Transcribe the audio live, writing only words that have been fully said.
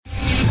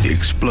The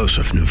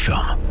explosive new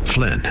film,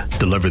 Flynn,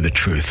 deliver the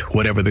truth,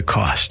 whatever the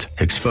cost,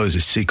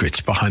 exposes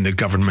secrets behind the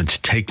government's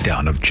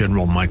takedown of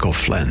General Michael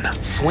Flynn.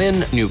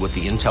 Flynn knew what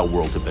the intel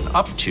world had been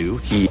up to.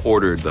 He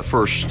ordered the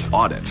first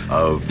audit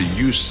of the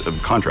use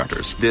of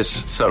contractors.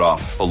 This set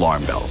off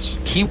alarm bells.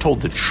 He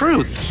told the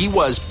truth. He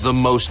was the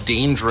most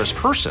dangerous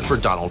person for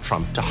Donald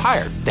Trump to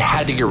hire. They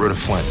had to get rid of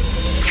Flynn.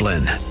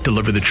 Flynn,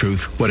 deliver the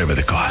truth, whatever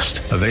the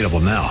cost. Available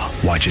now.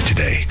 Watch it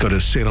today. Go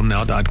to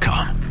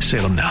salemnow.com.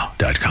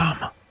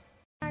 salemnow.com.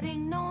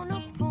 Riding on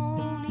a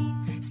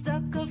pony,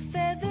 stuck a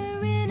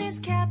feather in his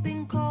cap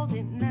and called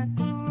it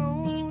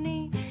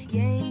macaroni.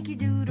 Yankee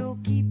Doodle,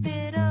 keep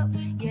it up,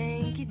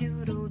 Yankee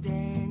Doodle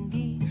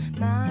dandy.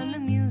 Mind the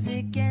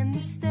music and the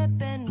step,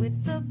 and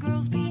with the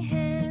girls be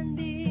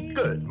handy.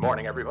 Good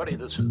morning, everybody.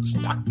 This is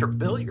Dr.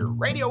 Bill, your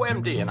radio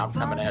MD, and I'm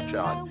coming at you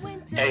on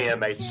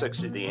AM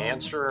 860 The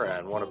Answer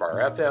and one of our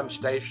FM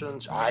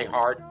stations,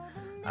 iHeart.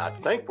 I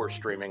think we're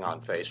streaming on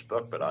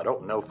Facebook, but I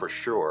don't know for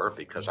sure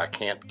because I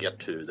can't get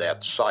to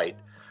that site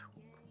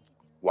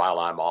while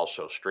I'm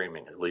also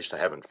streaming. At least I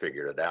haven't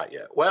figured it out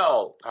yet.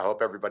 Well, I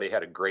hope everybody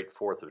had a great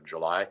 4th of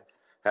July.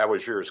 How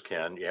was yours,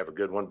 Ken? You have a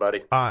good one,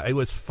 buddy? It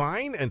was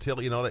fine until,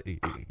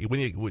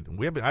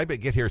 I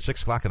get here at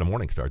 6 o'clock in the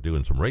morning, start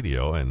doing some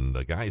radio, and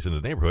the guys in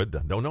the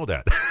neighborhood don't know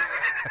that.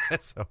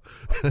 So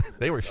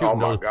they were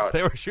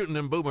shooting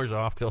them boomers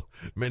off till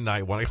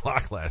midnight, 1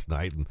 o'clock last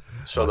night. And,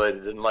 so they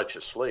didn't let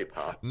you sleep,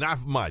 huh?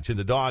 Not much. And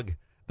the dog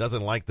doesn't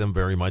like them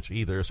very much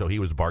either, so he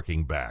was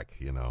barking back,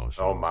 So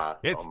oh my.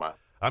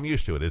 I'm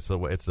used to it. It's the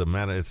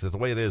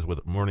way it is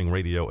with morning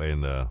radio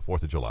and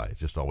 4th of July. It's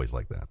just always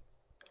like that.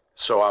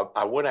 So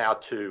I went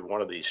out to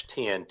one of these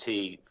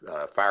TNT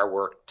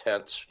firework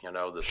tents,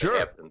 that they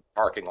have in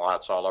parking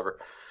lots all over,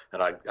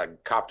 and I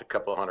copped a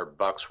couple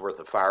 $100 worth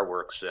of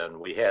fireworks, and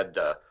we had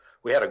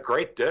a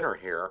great dinner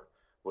here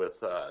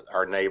with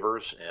our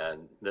neighbors,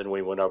 and then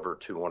we went over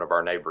to one of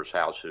our neighbors'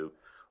 house who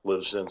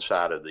lives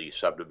inside of the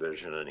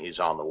subdivision, and he's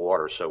on the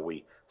water, so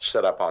we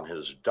set up on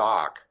his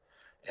dock,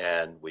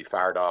 and we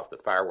fired off the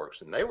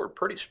fireworks, and they were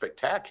pretty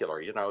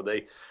spectacular.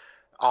 They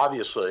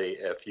obviously,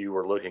 if you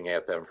were looking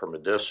at them from a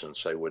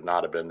distance, they would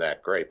not have been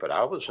that great. But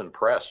I was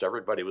impressed.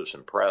 Everybody was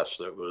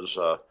impressed. It was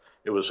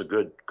a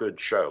good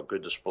show,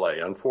 good display.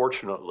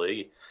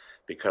 Unfortunately,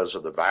 because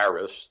of the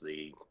virus,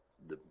 the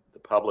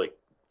public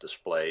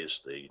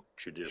displays, the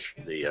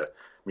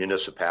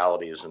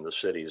municipalities and the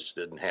cities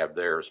didn't have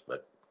theirs.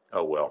 But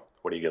oh well,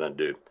 what are you going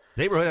to do?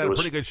 Neighborhood had a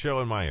pretty good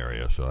show in my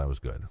area, so that was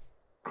good.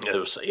 It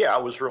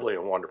was really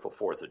a wonderful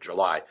 4th of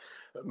July.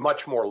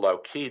 Much more low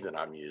key than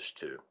I'm used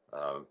to.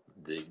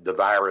 The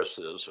virus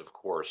is, of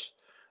course,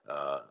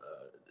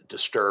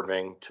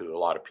 disturbing to a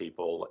lot of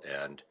people,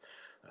 and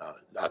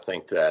I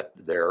think that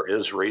there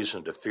is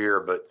reason to fear.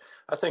 But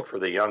I think for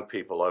the young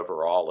people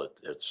overall,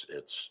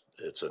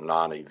 it's a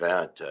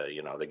non-event.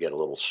 They get a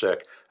little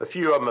sick. A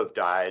few of them have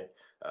died.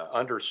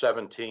 Under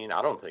 17,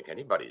 I don't think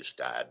anybody's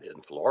died in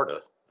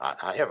Florida.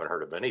 I haven't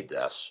heard of any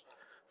deaths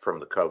from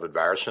the COVID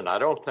virus, and I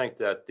don't think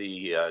that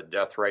the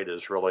death rate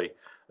has really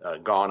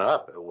gone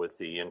up with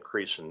the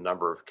increase in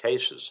number of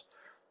cases.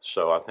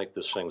 So I think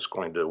this thing's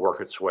going to work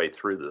its way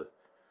through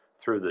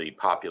the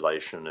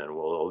population, and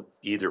we'll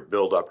either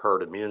build up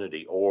herd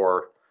immunity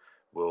or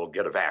we'll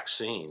get a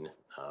vaccine.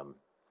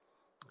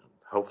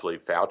 Hopefully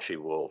Fauci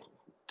will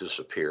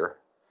disappear,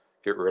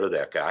 get rid of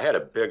that guy. I had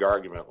a big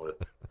argument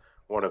with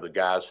one of the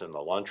guys in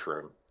the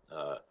lunchroom.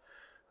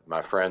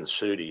 My friend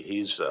Sudi,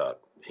 he's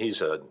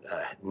a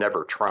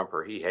never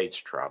Trumper. He hates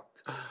Trump.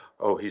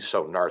 Oh, he's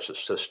so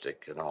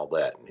narcissistic and all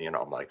that.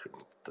 I'm like,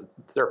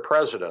 they're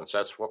presidents.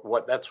 That's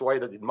that's the way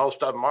that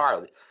most of them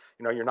are.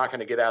 You're not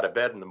going to get out of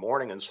bed in the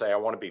morning and say, I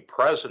want to be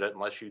president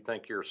unless you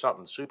think you're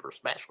something super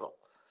special.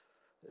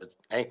 It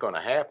ain't going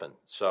to happen.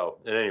 So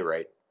at any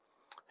rate,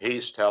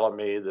 he's telling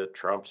me that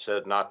Trump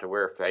said not to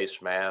wear a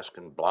face mask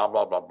and blah,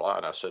 blah, blah, blah.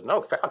 And I said, no,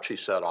 Fauci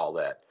said all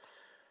that.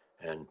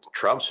 And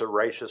Trump's a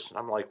racist. And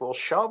I'm like, well,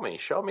 show me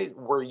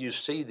where you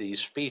see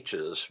these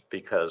speeches,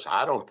 because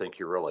I don't think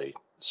you're really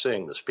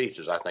seeing the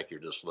speeches. I think you're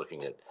just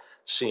looking at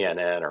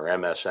CNN or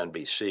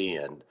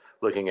MSNBC and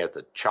looking at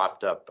the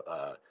chopped up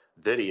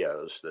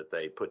videos that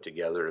they put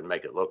together and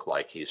make it look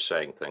like he's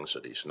saying things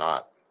that he's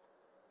not.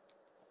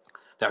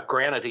 Now,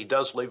 granted, he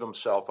does leave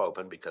himself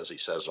open because he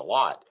says a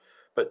lot,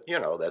 but,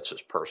 that's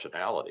his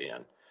personality.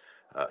 And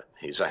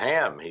he's a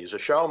ham. He's a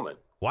showman.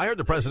 Well, I heard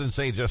the president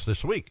say just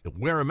this week,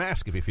 wear a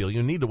mask if you feel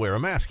you need to wear a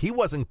mask. He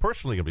wasn't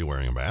personally going to be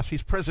wearing a mask.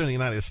 He's president of the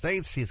United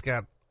States. He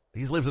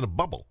lives in a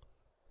bubble.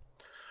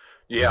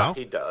 Yeah,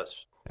 he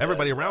does.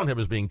 Everybody around him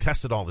is being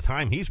tested all the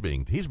time. He's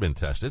been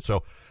tested,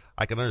 so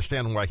I can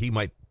understand why he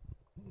might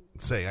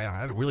say,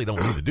 I really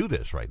don't need to do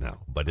this right now.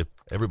 But if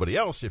everybody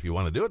else, if you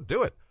want to do it,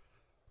 do it.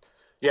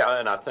 Yeah,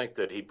 and I think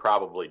that he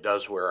probably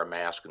does wear a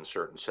mask in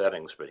certain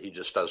settings, but he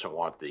just doesn't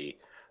want the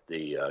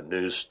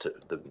news to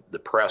the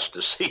press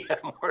to see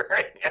him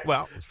wearing it.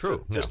 Well, it's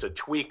true. Just to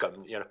tweak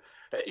him,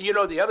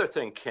 the other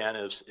thing, Ken,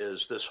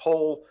 is this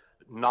whole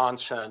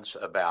nonsense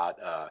about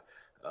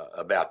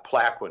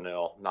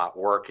Plaquenil not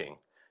working,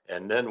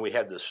 And then we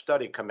had this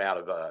study come out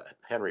of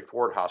Henry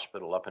Ford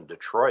Hospital up in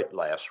Detroit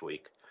last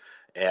week,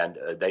 and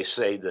they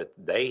say that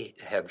they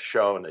have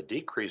shown a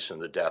decrease in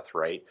the death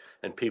rate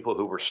in people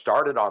who were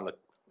started on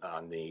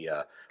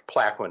the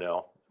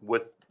Plaquenil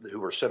who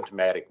were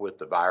symptomatic with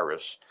the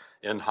virus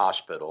in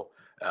hospital.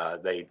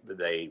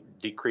 They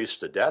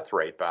decreased the death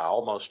rate by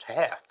almost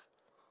half,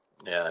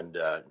 and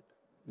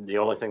the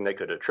only thing they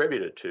could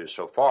attribute it to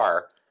so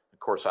far. Of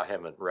course, I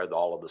haven't read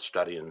all of the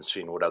study and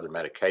seen what other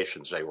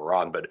medications they were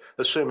on, but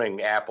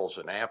assuming apples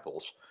and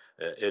apples,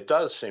 it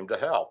does seem to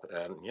help.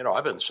 And,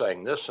 I've been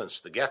saying this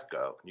since the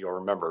get-go. You'll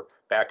remember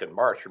back in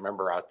March,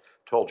 I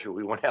told you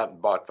we went out and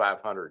bought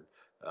 500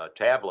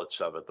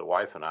 tablets of it. The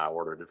wife and I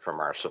ordered it from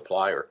our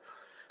supplier.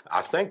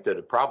 I think that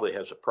it probably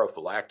has a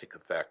prophylactic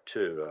effect,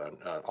 too,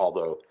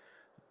 although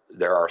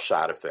there are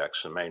side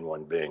effects, the main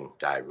one being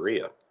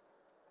diarrhea.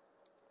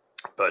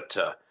 But,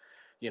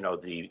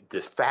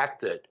 the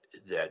fact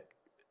that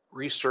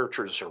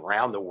researchers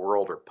around the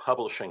world are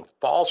publishing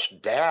false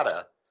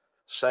data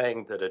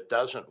saying that it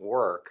doesn't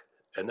work,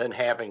 and then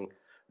having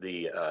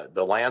the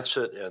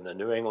Lancet and the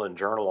New England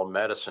Journal of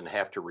Medicine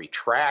have to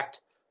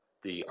retract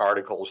the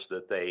articles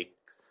that they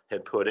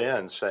had put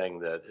in saying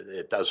that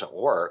it doesn't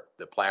work,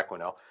 the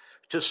Plaquenil,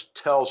 just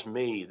tells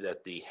me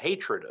that the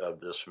hatred of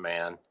this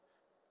man,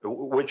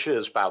 which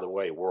is, by the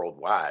way,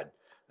 worldwide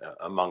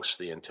amongst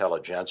the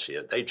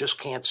intelligentsia, they just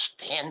can't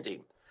stand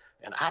him.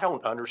 And I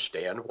don't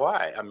understand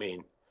why. I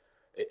mean,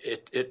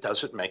 it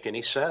doesn't make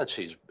any sense.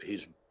 He's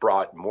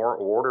brought more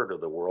order to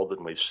the world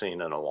than we've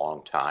seen in a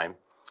long time.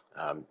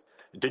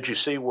 Did you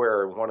see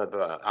where one of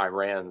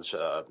Iran's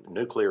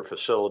nuclear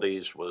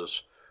facilities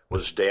was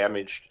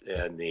damaged,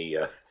 and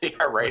the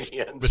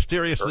Iranians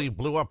mysteriously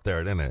blew up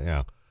there, didn't it?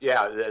 Yeah.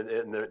 Yeah,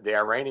 and the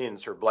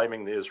Iranians are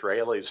blaming the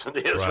Israelis, and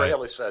the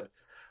Israelis said,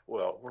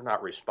 well, we're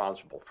not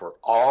responsible for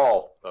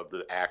all of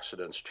the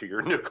accidents to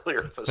your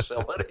nuclear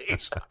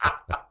facilities.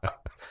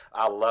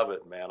 I love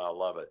it, man. I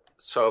love it.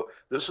 So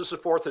this is the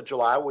 4th of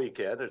July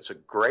weekend. It's a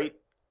great,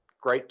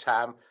 great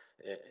time,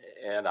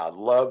 and I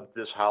love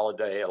this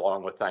holiday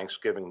along with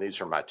Thanksgiving.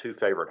 These are my two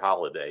favorite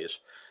holidays.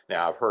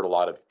 Now, I've heard a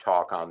lot of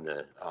talk on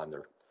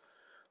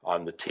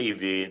the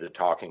TV, the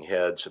talking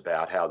heads,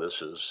 about how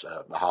this is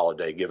a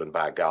holiday given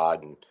by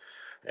God,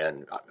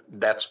 and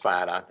that's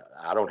fine.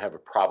 I don't have a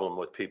problem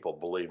with people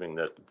believing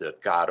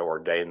that God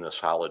ordained this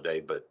holiday,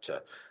 but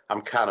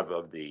I'm kind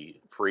of the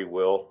free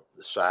will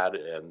side,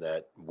 and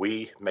that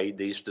we made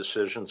these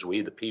decisions,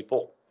 we the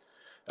people,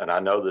 and I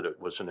know that it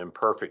was an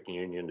imperfect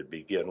union to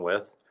begin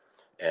with,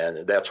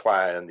 and that's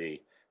why in the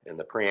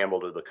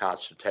preamble to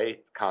the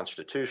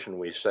Constitution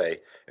we say,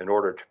 in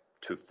order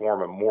to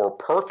form a more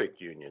perfect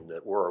union,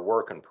 that we're a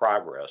work in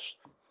progress.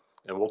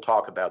 And we'll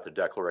talk about the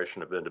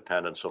Declaration of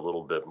Independence a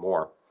little bit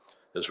more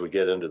as we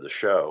get into the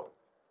show.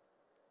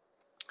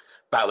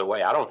 By the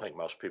way, I don't think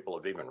most people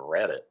have even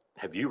read it.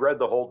 Have you read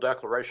the whole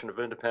Declaration of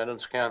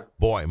Independence, Ken?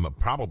 Boy,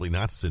 probably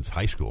not since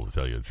high school, to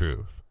tell you the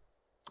truth.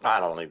 I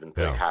don't even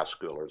think high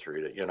schoolers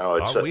read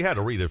it. We had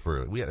to read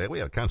it we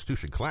had a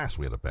Constitution class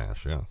we had to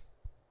pass, yeah.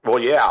 Well,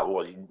 yeah.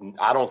 Well,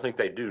 I don't think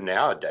they do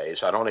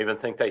nowadays. I don't even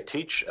think they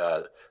teach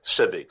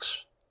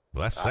civics.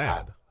 Well, that's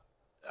sad.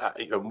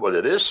 Well,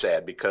 it is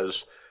sad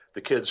because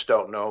the kids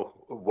don't know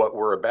what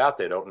we're about.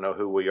 They don't know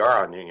who we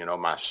are.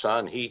 And, my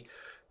son, he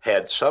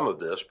had some of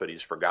this, but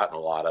he's forgotten a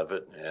lot of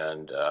it.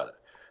 And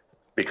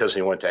because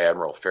he went to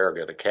Admiral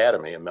Farragut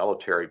Academy, a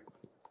military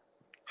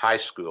high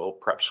school,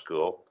 prep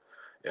school,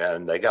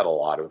 and they got a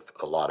lot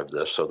of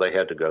this, so they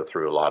had to go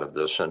through a lot of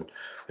this.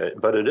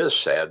 But it is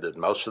sad that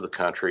most of the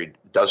country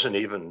doesn't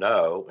even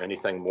know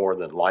anything more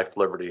than life,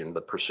 liberty, and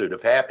the pursuit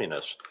of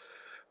happiness,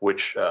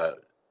 which a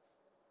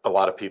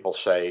lot of people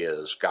say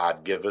is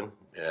God-given,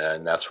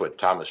 and that's what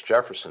Thomas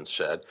Jefferson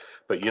said.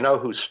 But you know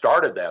who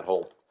started that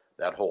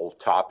whole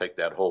topic,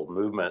 that whole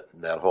movement,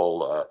 that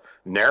whole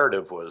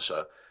narrative was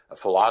a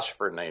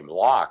philosopher named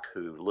Locke,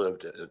 who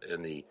lived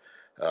in the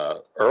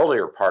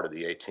earlier part of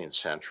the 18th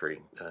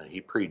century.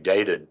 He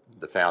predated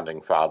the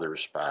founding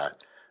fathers by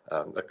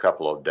a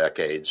couple of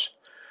decades,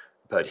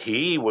 but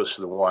he was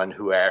the one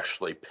who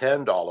actually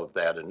penned all of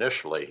that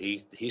initially.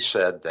 He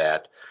said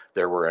that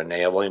there were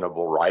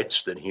inalienable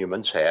rights that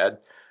humans had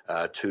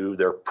to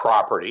their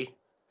property,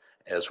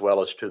 as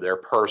well as to their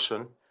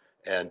person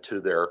and to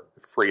their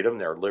freedom,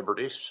 their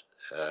liberties.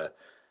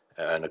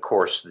 And of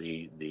course,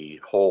 the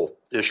whole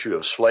issue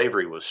of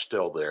slavery was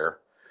still there.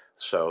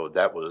 So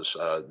that was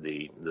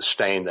the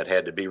stain that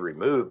had to be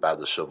removed by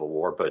the Civil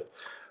War. But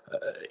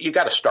you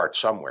got to start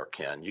somewhere,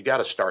 Ken. You got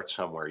to start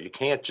somewhere. You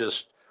can't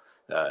just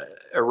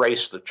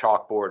erase the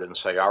chalkboard and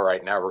say, all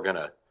right, now we're going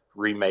to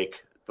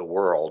remake the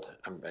world.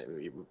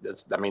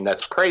 I mean,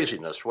 that's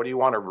craziness. What do you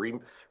want to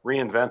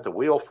reinvent the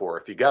wheel for?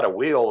 If you got a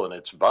wheel and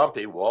it's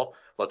bumpy, well,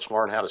 let's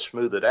learn how to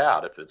smooth it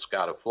out. If it's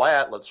got a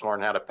flat, let's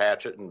learn how to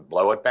patch it and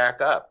blow it back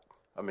up.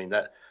 I mean,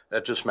 that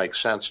just makes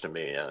sense to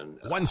me. And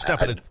one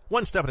step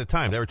at a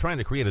time. They were trying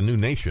to create a new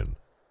nation.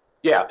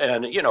 Yeah,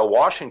 and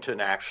Washington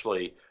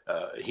actually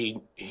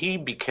he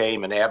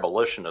became an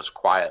abolitionist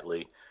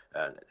quietly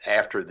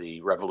after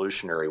the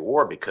Revolutionary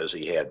War, because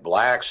he had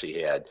blacks,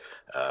 he had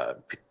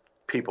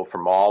people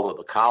from all of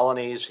the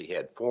colonies, he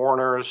had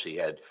foreigners, he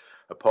had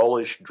a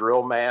Polish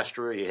drill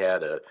master, he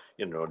had a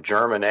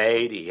German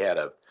aide, he had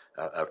a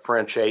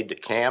French aide de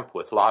camp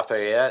with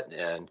Lafayette,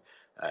 and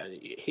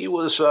he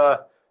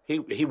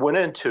went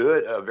into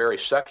it a very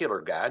secular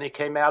guy, and he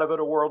came out of it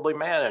a worldly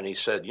man, and he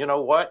said, you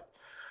know what?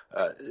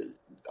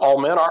 All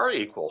men are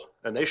equal,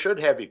 and they should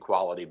have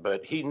equality.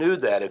 But he knew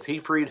that if he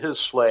freed his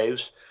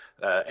slaves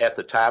at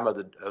the time of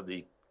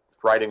the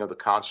writing of the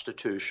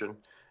Constitution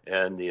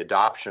and the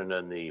adoption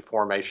and the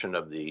formation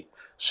of the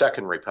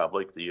Second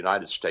Republic, the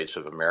United States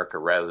of America,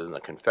 rather than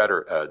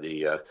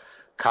the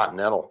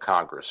Continental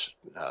Congress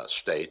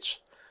states,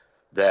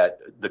 that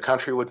the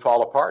country would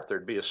fall apart.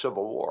 There'd be a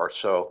civil war.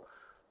 So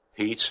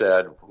he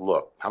said,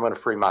 look, I'm going to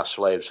free my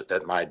slaves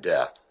at my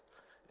death.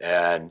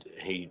 And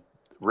he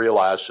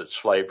realized that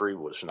slavery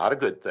was not a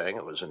good thing.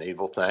 It was an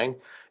evil thing.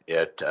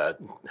 It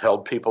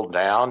held people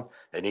down.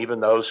 And even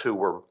those who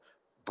were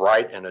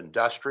bright and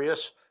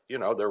industrious,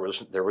 there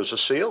was a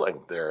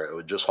ceiling there. It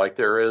was just like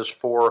there is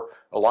for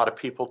a lot of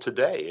people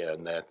today.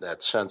 And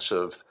that sense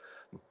of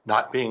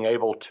not being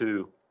able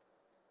to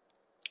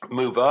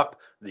move up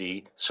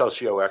the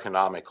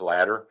socioeconomic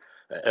ladder.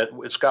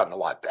 It's gotten a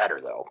lot better,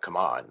 though. Come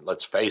on,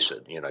 let's face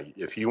it.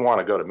 If you want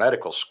to go to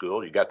medical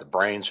school, you got the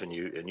brains and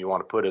you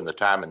want to put in the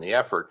time and the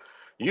effort,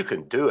 you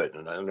can do it.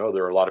 And I know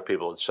there are a lot of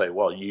people that say,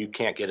 well, you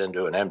can't get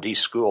into an MD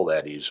school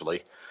that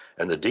easily.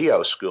 And the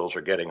DO schools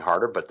are getting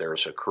harder, but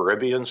there's a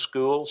Caribbean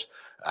schools.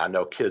 I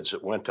know kids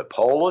that went to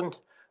Poland,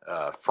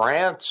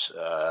 France,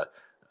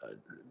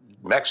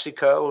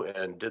 Mexico,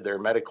 and did their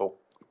medical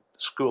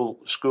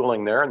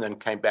schooling there, and then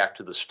came back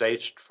to the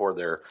States for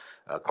their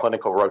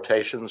clinical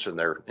rotations and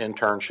their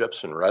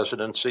internships and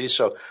residencies.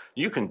 So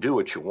you can do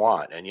what you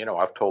want. And,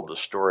 I've told the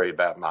story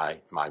about my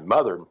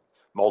mother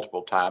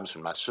multiple times,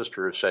 and my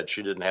sister has said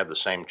she didn't have the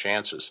same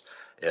chances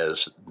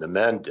as the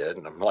men did.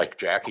 And I'm like,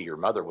 Jackie, your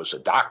mother was a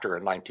doctor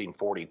in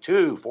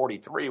 1942,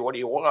 43. What do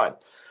you want?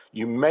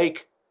 You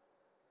make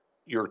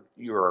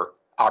your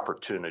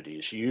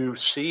opportunities. You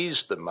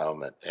seize the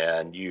moment,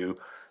 and you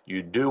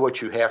do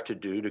what you have to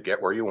do to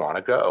get where you want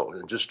to go.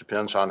 It just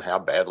depends on how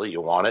badly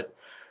you want it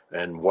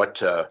and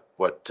what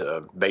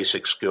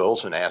basic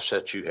skills and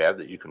assets you have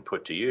that you can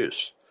put to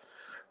use.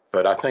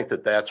 But I think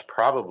that that's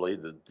probably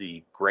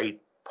the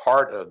great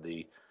part of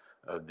the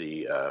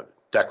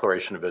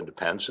Declaration of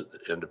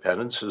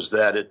Independence is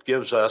that it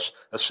gives us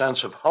a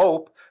sense of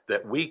hope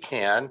that we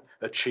can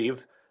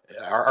achieve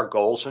our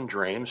goals and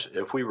dreams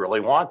if we really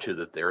want to,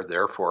 that they're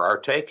there for our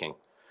taking.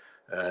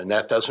 And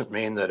that doesn't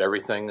mean that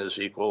everything is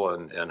equal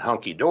and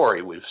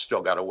hunky-dory. We've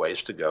still got a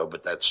ways to go,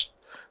 but that's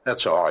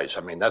always,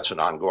 that's an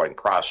ongoing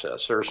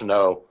process. There's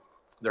no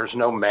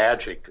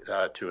magic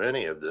to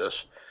any of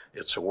this.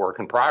 It's a work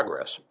in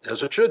progress,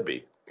 as it should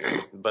be.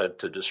 But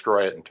to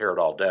destroy it and tear it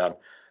all down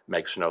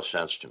makes no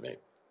sense to me.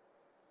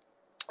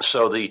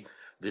 So the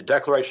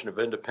Declaration of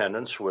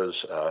Independence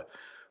was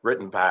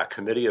written by a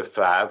committee of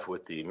 5,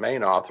 with the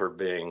main author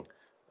being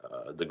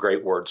the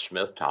great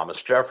wordsmith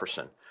Thomas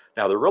Jefferson.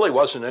 Now, there really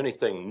wasn't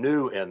anything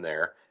new in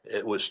there.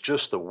 It was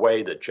just the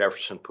way that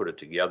Jefferson put it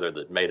together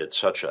that made it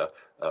such a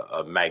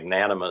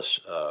magnanimous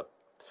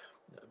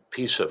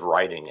piece of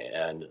writing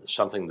and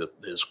something that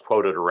is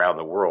quoted around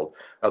the world.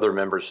 Other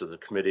members of the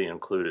committee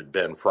included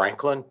Ben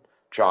Franklin,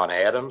 John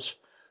Adams,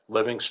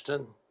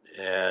 Livingston,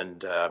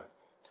 and I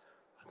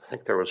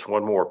think there was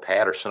one more,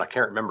 Patterson. I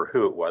can't remember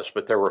who it was,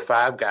 but there were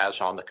 5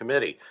 guys on the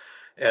committee.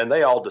 And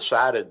they all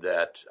decided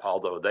that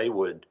although they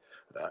would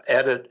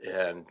edit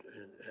and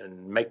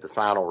make the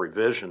final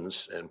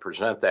revisions and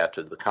present that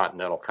to the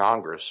Continental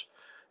Congress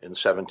in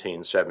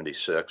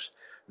 1776,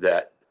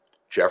 that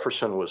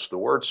Jefferson was the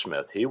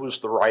wordsmith. He was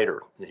the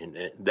writer.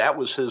 And that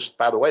was his,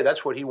 by the way,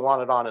 that's what he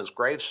wanted on his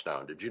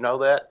gravestone. Did you know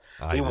that?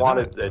 He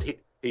wanted that.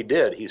 He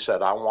did. He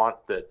said, I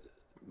want that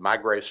my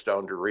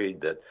gravestone to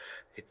read that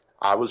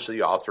I was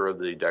the author of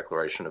the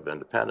Declaration of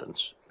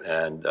Independence.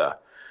 And,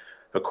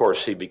 of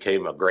course, he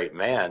became a great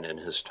man in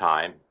his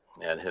time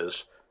and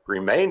has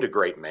remained a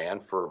great man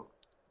for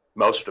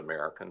most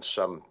Americans,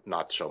 some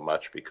not so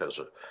much because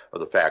of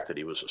the fact that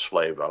he was a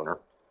slave owner.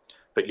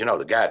 But,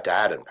 the guy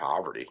died in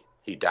poverty.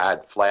 He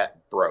died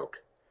flat broke,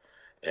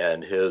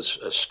 and his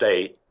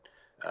estate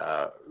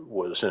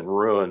was in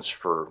ruins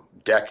for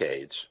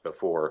decades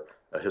before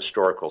a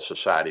historical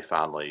society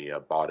finally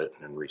bought it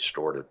and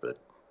restored it. But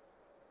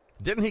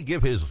didn't he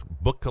give his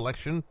book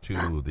collection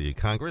to the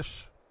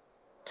Congress?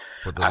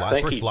 For the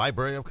first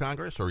Library of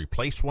Congress, or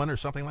replace one or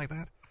something like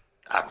that?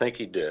 I think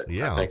he did.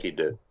 Yeah. I think he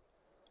did.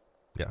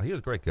 Yeah, he was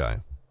a great guy.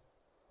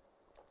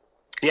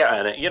 Yeah,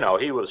 and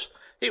he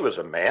was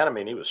a man.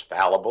 He was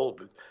fallible,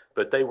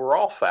 but they were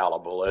all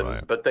fallible, and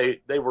right. But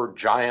they were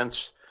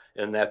giants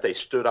in that they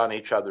stood on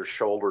each other's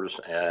shoulders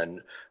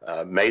and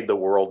made the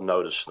world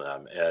notice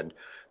them. And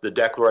the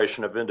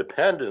Declaration of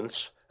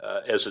Independence,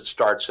 as it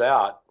starts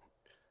out,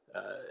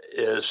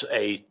 is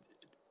a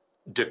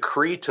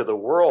decree to the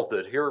world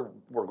that here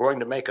we're going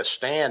to make a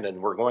stand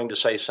and we're going to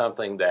say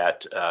something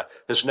that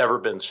has never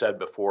been said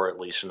before, at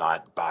least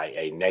not by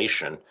a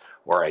nation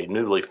or a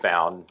newly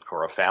found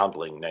or a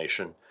foundling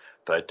nation.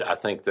 But I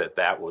think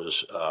that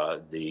was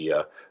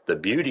the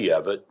beauty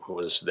of it,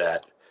 was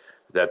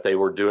that they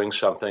were doing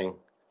something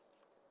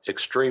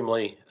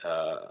extremely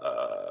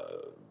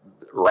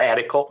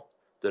radical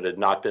that had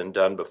not been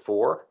done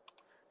before,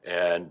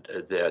 and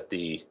that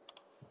the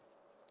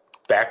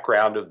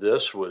background of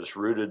this was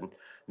rooted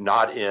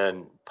not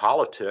in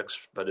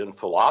politics but in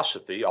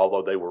philosophy,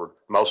 although they were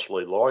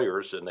mostly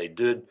lawyers and they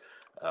did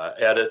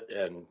edit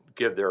and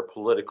give their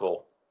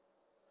political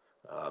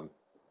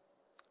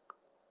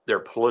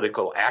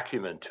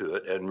acumen to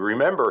it. And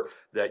remember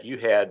that you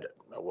had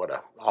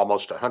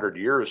almost 100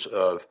 years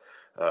of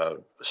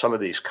some of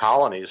these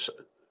colonies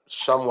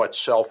somewhat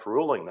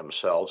self-ruling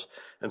themselves,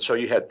 and so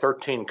you had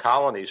 13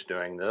 colonies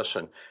doing this,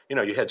 and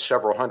you had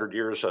several hundred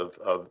years of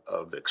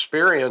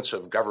experience,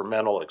 of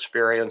governmental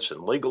experience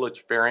and legal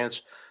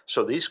experience.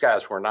 So these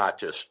guys were not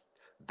just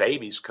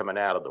babies coming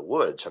out of the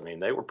woods. I mean,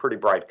 they were pretty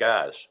bright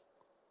guys.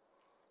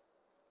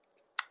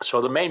 So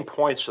the main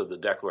points of the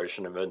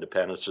Declaration of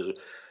Independence is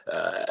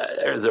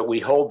that we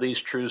hold these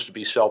truths to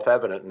be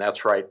self-evident, and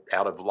that's right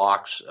out of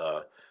Locke's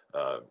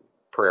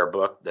prayer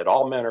book, that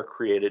all men are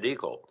created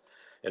equal,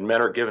 and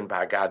men are given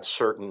by God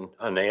certain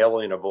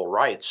unalienable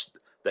rights.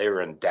 They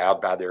are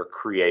endowed by their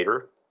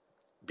Creator,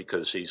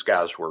 because these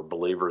guys were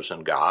believers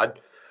in God,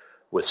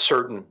 with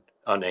certain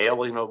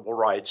unalienable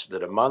rights,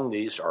 that among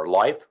these are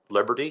life,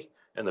 liberty,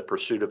 and the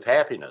pursuit of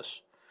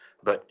happiness.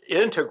 But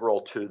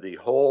integral to the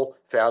whole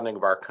founding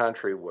of our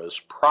country was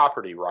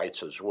property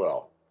rights as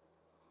well.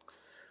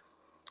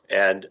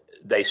 And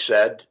they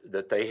said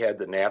that they had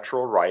the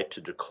natural right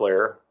to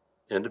declare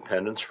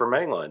independence from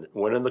England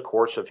when, in the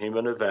course of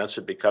human events,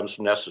 it becomes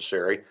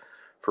necessary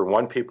for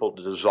one people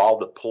to dissolve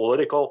the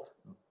political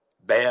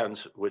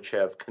bands which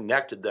have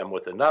connected them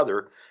with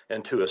another,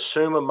 and to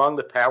assume among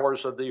the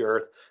powers of the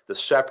earth the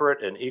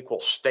separate and equal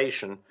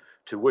station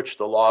to which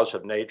the laws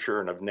of nature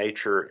and of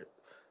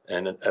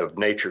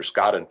nature's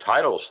God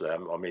entitles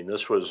them. I mean,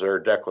 this was their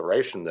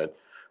declaration that,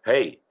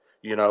 hey,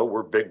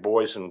 we're big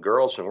boys and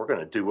girls and we're going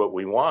to do what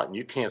we want, and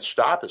you can't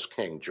stop us,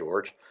 King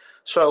George.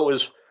 So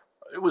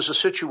it was a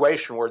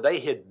situation where they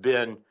had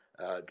been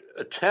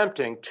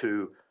attempting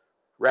to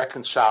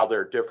reconcile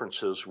their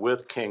differences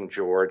with King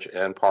George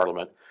and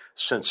Parliament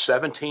since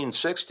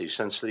 1760,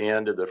 since the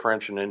end of the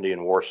French and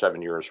Indian War,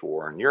 7 Years'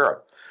 War in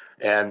Europe.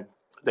 And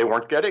they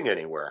weren't getting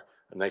anywhere.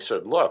 And they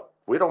said, look,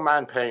 we don't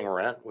mind paying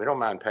rent, we don't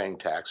mind paying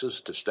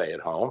taxes to stay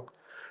at home,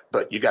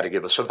 but you got to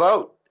give us a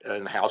vote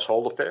in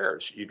household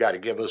affairs. You got to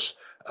give us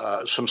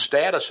some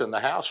status in the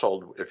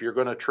household. If you're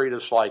going to treat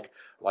us like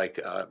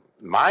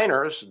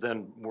minors,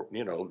 then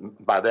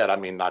by that I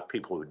mean not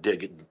people who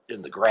dig it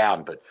in the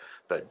ground,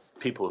 but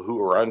people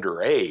who are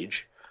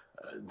underage.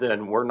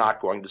 Then we're not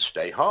going to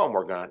stay home.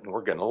 We're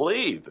going to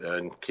leave.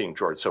 And King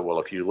George said, well,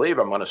 if you leave,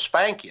 I'm going to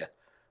spank you.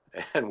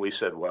 And we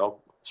said,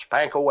 well,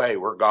 spank away.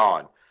 We're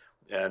gone.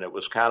 And it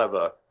was kind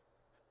of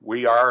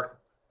we are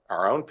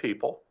our own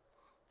people,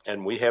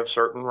 and we have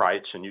certain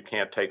rights, and you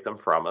can't take them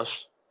from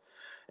us.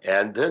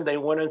 And then they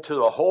went into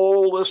the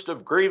whole list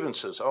of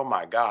grievances. Oh,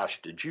 my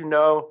gosh, did you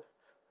know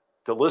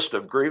the list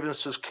of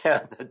grievances,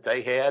 Ken, that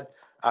they had?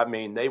 I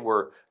mean, they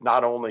were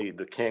not only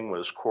the king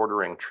was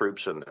quartering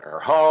troops in their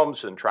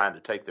homes and trying to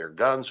take their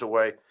guns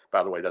away.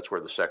 By the way, that's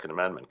where the Second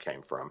Amendment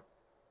came from.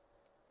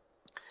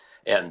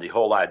 And the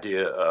whole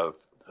idea of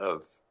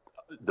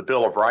the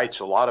Bill of Rights,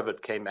 a lot of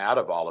it came out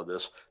of all of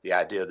this, the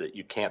idea that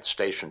you can't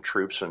station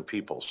troops in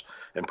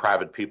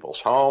private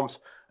people's homes,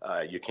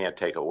 you can't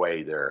take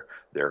away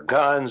their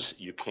guns,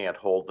 you can't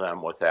hold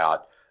them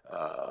without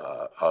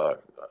a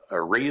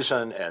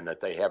reason, and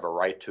that they have a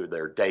right to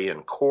their day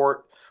in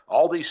court.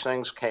 All these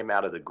things came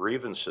out of the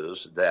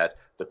grievances that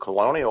the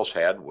colonials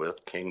had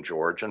with King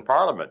George and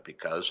Parliament,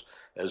 because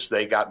as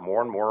they got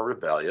more and more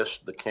rebellious,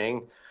 the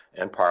king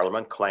and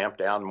Parliament clamped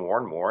down more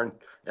and more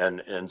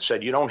and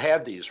said, you don't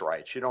have these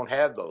rights, you don't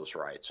have those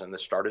rights, and they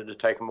started to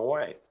take them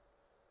away.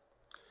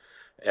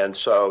 And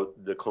so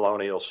the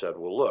colonials said,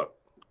 well, look,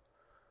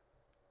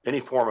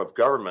 any form of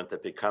government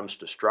that becomes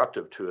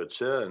destructive to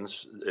its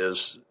ends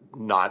is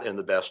not in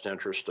the best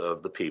interest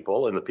of the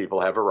people, and the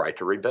people have a right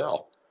to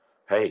rebel.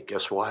 Hey,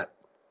 guess what?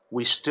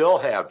 We still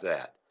have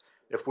that.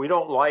 If we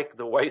don't like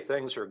the way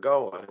things are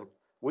going,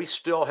 we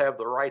still have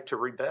the right to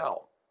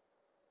rebel.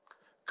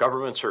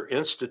 Governments are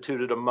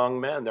instituted among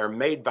men. They're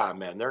made by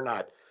men. They're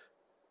not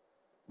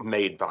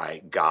made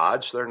by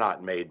gods. They're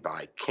not made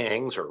by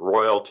kings or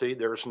royalty.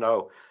 There's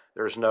no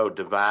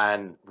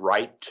divine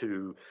right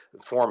to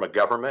form a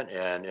government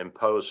and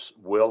impose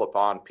will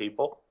upon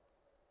people.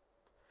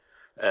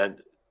 And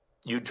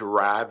you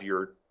derive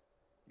your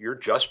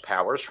just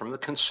powers from the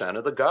consent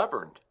of the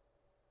governed.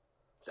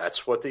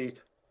 That's what the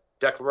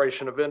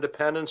Declaration of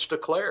Independence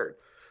declared.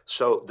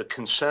 So the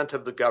consent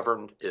of the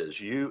governed is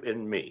you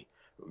and me.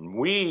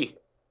 We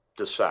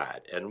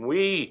decide, and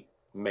we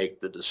make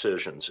the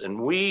decisions,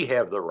 and we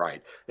have the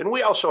right. And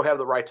we also have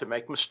the right to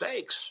make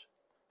mistakes.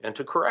 and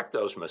to correct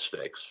those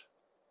mistakes.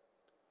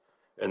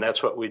 And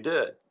that's what we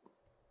did.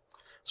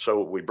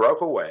 So we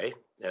broke away,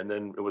 and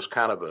then it was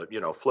kind of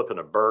a, flipping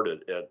a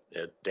bird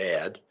at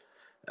Dad.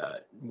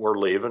 We're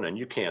leaving, and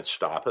you can't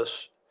stop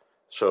us.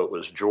 So it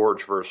was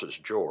George versus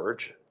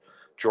George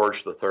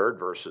III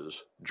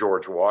versus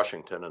George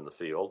Washington in the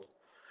field.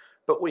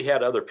 But we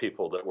had other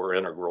people that were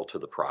integral to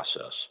the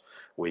process.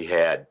 We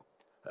had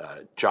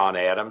John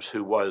Adams,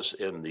 who was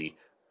in the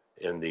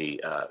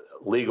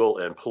legal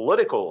and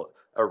political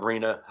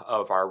arena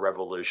of our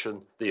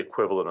revolution, the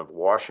equivalent of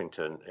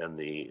Washington in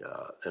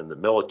the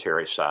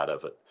military side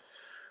of it.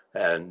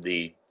 And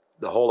the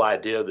whole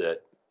idea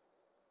that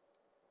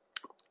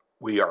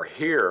we are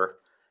here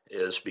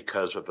is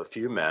because of a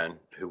few men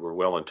who were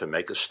willing to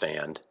make a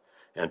stand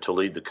and to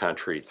lead the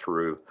country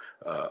through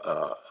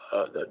a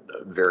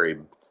very,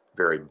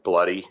 very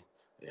bloody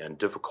and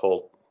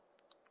difficult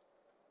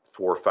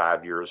 4 or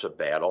 5 years of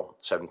battle,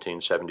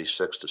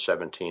 1776 to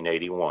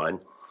 1781.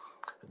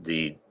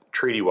 The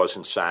treaty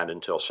wasn't signed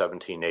until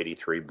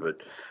 1783,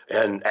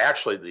 and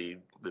actually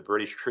the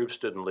British troops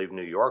didn't leave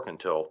New York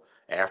until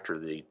after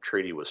the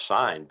treaty was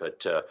signed.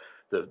 But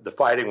the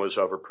fighting was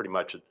over pretty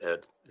much in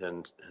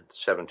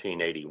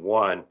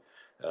 1781.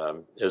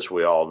 As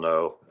we all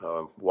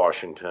know,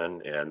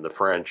 Washington and the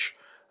French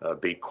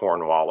beat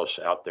Cornwallis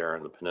out there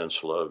in the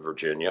peninsula of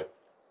Virginia.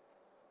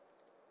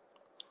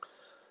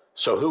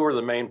 So who were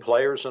the main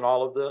players in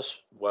all of this?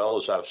 Well,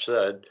 as I've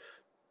said,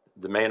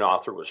 the main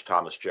author was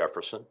Thomas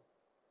Jefferson.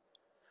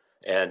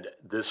 And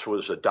this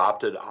was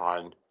adopted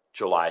on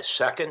July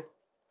 2nd,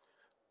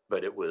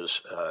 but it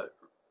was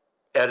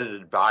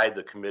edited by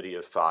the Committee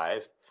of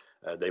Five.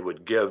 They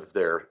would give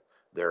their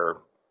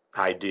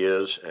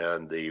ideas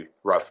and the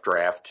rough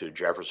draft to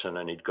Jefferson,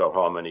 and he'd go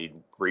home and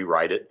he'd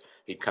rewrite it.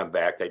 He'd come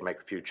back, they'd make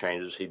a few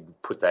changes,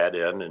 he'd put that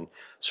in. And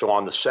so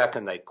on the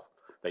 2nd,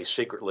 they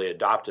secretly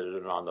adopted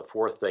it, and on the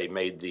 4th, they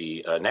made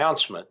the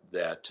announcement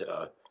that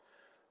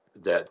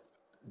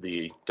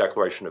the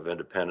Declaration of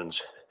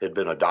Independence had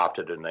been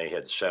adopted, and they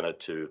had sent it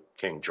to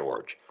King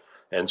George.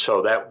 And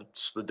so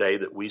that's the day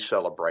that we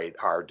celebrate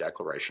our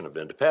Declaration of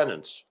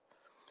Independence.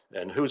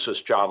 And who's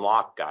this John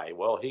Locke guy?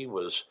 Well, he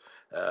was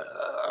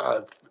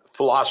a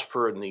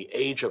philosopher in the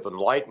Age of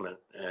Enlightenment,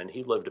 and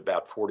he lived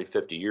about 40,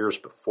 50 years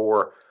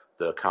before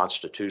the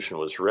Constitution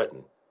was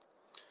written.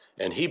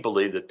 And he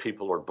believed that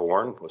people are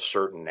born with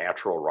certain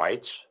natural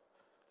rights,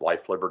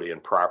 life, liberty,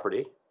 and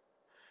property,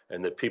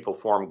 and that people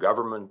form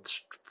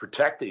governments to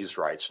protect these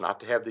rights,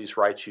 not to have these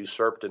rights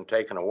usurped and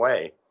taken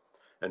away.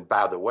 And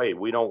by the way,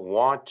 we don't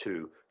want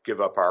to give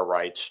up our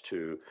rights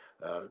to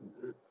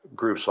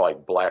groups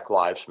like Black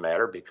Lives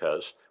Matter,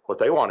 because what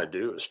they want to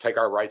do is take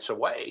our rights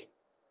away.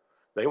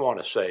 They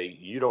want to say,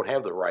 you don't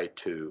have the right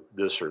to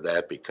this or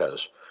that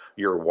because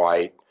you're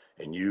white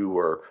and you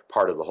were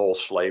part of the whole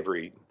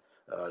slavery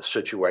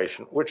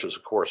situation, which is,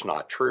 of course,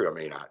 not true. I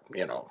mean,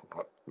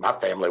 my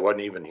family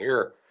wasn't even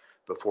here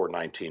before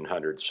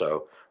 1900,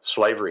 so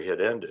slavery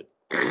had ended.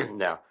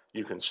 Now,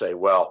 you can say,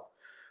 well,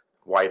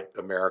 white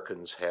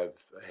Americans have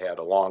had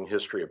a long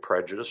history of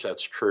prejudice.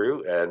 That's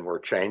true, and we're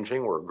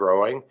changing, we're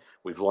growing.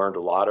 We've learned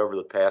a lot over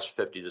the past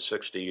 50 to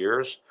 60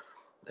 years,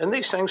 and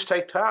these things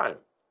take time.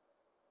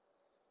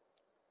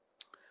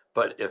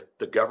 But if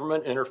the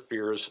government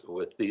interferes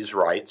with these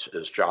rights,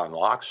 as John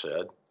Locke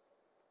said,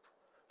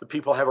 the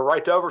people have a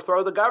right to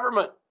overthrow the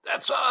government.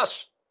 That's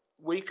us.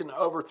 We can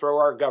overthrow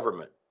our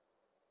government.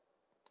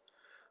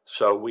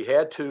 So we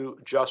had to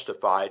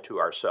justify to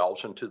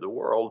ourselves and to the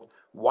world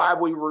why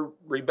we were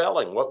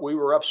rebelling, what we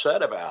were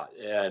upset about.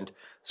 And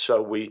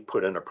so we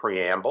put in a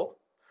preamble,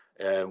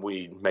 and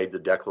we made the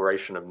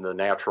Declaration of the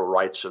Natural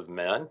Rights of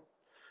Men.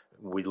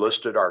 We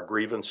listed our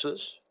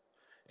grievances,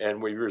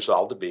 and we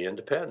resolved to be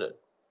independent.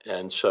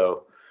 And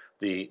so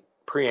the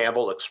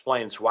preamble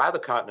explains why the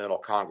Continental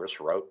Congress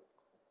wrote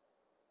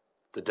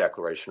the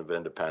Declaration of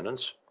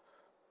Independence.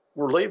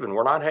 We're leaving.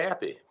 We're not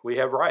happy. We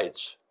have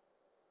rights.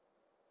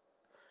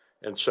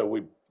 And so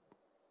we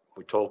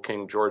told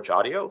King George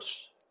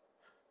adios,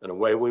 and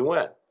away we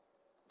went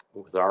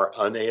with our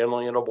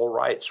unalienable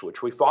rights,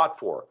 which we fought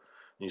for.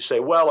 And you say,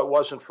 well, it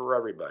wasn't for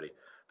everybody.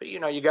 But,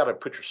 you got to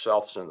put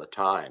yourselves in the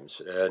times,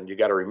 and you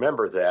got to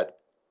remember that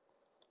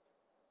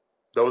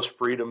those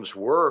freedoms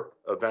were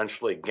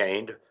eventually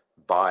gained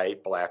by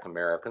Black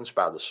Americans,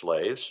 by the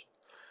slaves,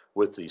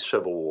 with the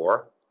Civil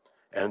War,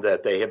 and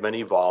that they have been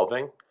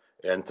evolving,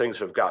 and things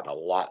have gotten a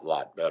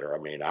lot better.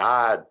 I mean,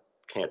 I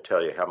can't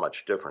tell you how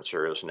much difference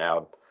there is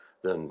now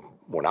than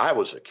when I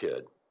was a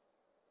kid.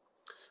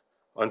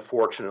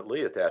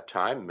 Unfortunately, at that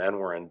time, men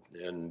were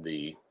in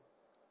the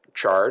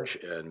charge,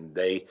 and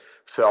they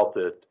felt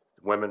that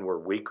women were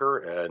weaker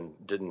and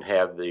didn't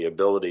have the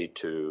ability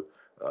to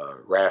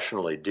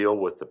rationally deal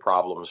with the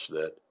problems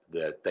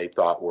that they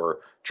thought were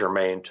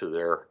germane to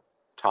their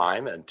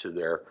time and to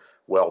their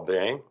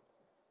well-being.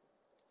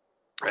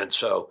 And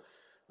so,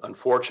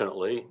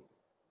 unfortunately,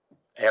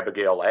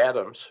 Abigail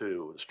Adams,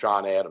 who was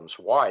John Adams'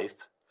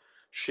 wife,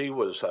 she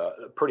was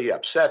pretty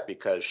upset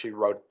because she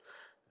wrote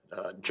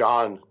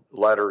John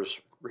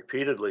letters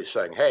repeatedly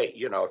saying, hey,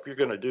 you know, if you're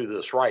going to do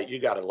this right, you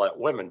got to let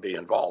women be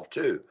involved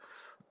too.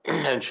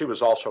 And she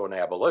was also an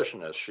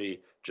abolitionist. She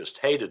just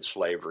hated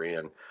slavery,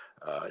 and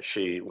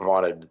she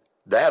wanted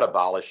that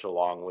abolished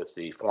along with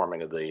the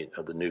forming of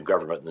the new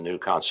government and the new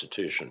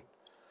Constitution.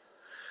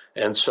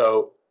 And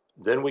so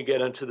then we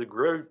get into the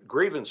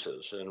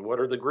grievances. And what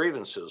are the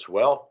grievances?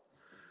 Well,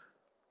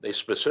 they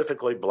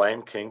specifically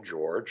blame King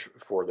George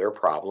for their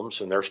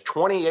problems, and there's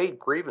 28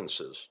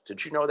 grievances.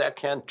 Did you know that,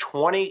 Ken?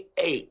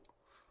 28.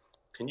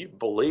 Can you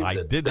believe that?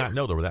 I did not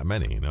know there were that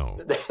many, no.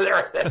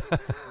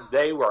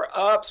 They were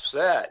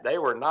upset. They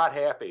were not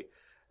happy.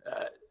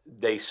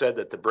 They said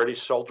that the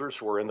British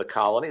soldiers were in the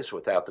colonies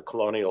without the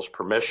colonials'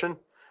 permission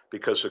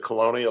because the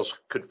colonials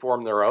could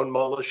form their own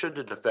militia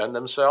to defend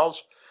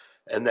themselves,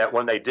 and that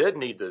when they did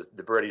need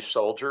the British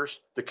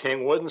soldiers, the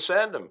king wouldn't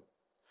send them,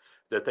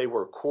 that they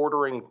were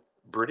quartering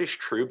British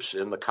troops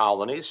in the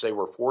colonies. They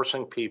were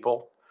forcing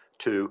people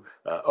to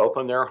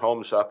open their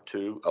homes up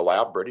to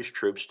allow British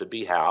troops to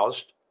be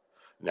housed.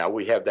 Now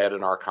we have that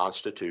in our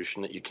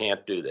Constitution that you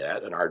can't do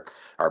that, in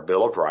our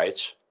Bill of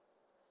Rights.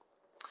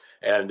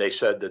 And they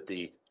said that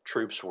the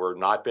troops were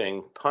not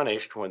being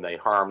punished when they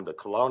harmed the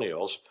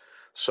colonials.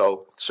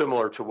 So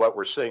similar to what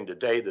we're seeing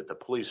today, that the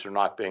police are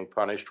not being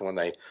punished when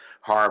they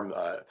harm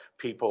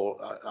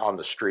people on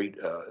the street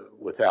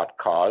without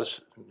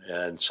cause.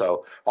 And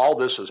so all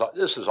this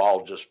is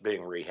all just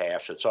being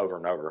rehashed. It's over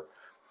and over.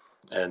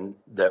 And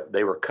that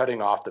they were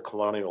cutting off the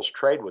colonials'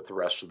 trade with the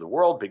rest of the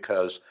world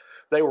because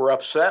they were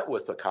upset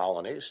with the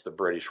colonies, the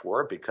British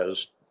were,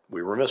 because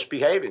we were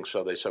misbehaving.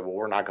 So they said, well,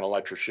 we're not going to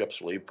let your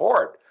ships leave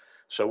port.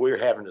 So we were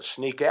having to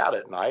sneak out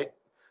at night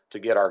to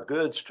get our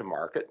goods to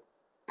market.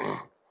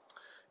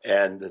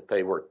 And that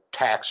they were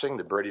taxing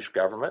the British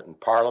government and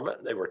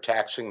Parliament. They were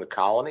taxing the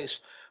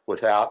colonies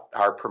without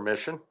our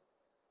permission.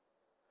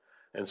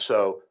 And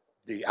so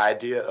the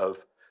idea of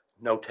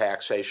no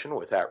taxation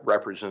without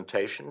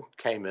representation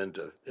came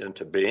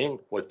into being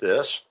with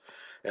this.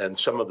 And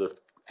some of the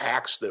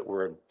acts that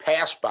were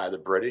passed by the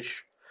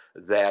British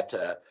that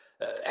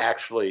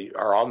actually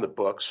are on the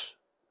books,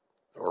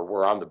 or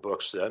were on the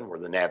books then, were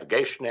the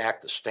Navigation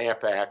Act, the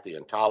Stamp Act, the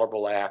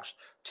Intolerable Acts,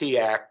 Tea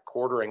Act,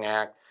 Quartering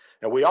Act.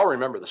 And we all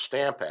remember the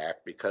Stamp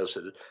Act because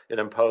it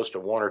imposed a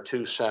 1 or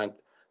 2 cent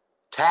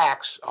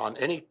tax on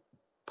any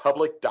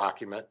public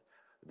document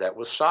that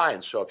was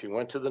signed. So if you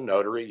went to the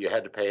notary, you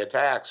had to pay a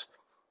tax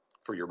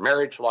for your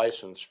marriage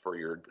license, for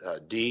your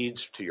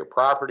deeds to your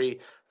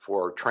property,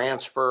 for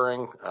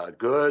transferring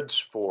goods,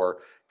 for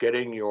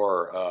getting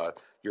your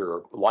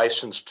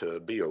license to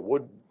be a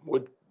wood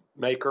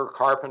maker,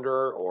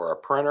 carpenter, or a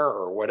printer,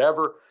 or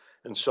whatever.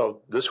 And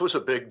so this was a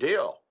big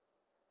deal.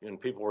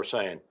 And people were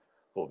saying,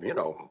 well, you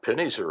know,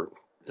 pennies are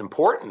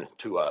important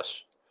to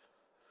us.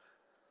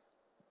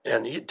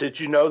 And did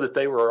you know that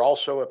they were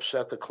also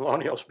upset, the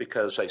colonials,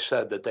 because they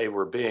said that they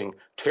were being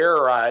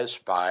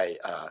terrorized by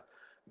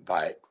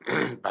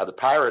the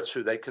pirates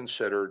who they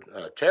considered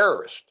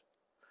terrorists,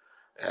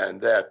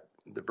 and that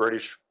the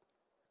British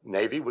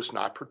Navy was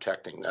not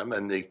protecting them,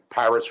 and the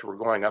pirates were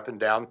going up and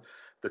down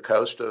the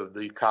coast of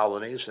the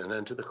colonies and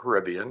into the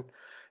Caribbean,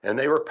 and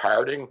they were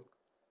pirating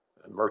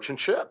merchant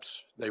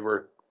ships. They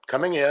were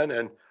coming in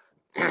and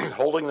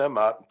holding them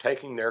up,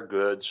 taking their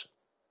goods,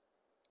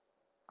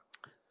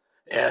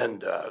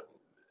 and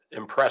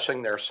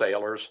impressing their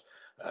sailors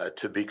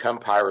to become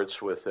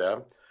pirates with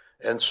them.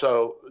 And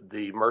so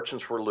the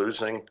merchants were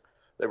losing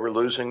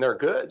their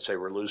goods. They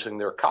were losing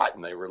their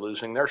cotton. They were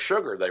losing their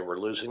sugar. They were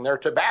losing their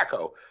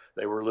tobacco.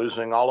 They were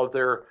losing all of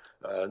their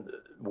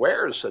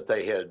wares that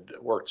they had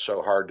worked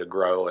so hard to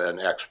grow and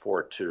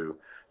export to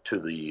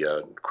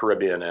the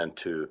Caribbean and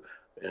to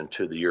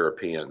the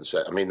Europeans.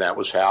 I mean, that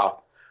was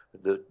how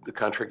the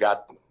country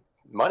got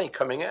money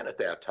coming in at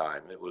that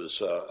time. It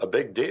was a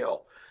big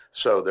deal.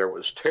 So there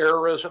was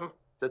terrorism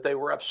that they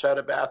were upset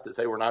about, that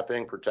they were not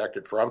being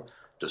protected from.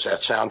 Does that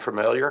sound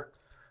familiar?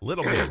 A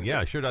little bit,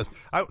 yeah, sure does.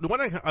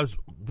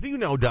 Do you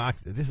know, Doc,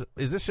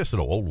 is this just an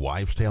old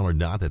wives' tale or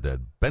not, that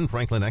Ben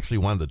Franklin actually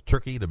wanted the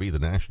turkey to be the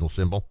national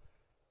symbol?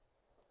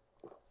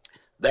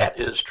 That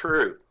is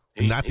true.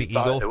 Not the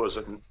eagle?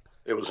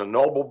 It was a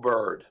noble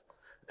bird,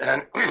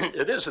 and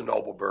it is a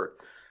noble bird.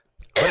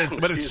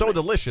 But it's so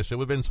delicious. It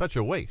would have been such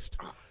a waste.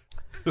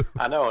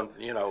 I know, and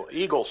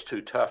eagle's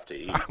too tough to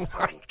eat.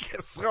 I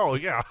guess so,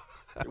 yeah.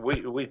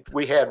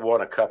 We had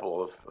one a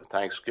couple of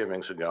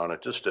Thanksgivings ago, and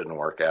it just didn't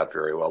work out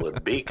very well. The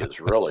beak is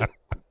really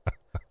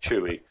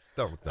chewy.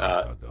 Don't.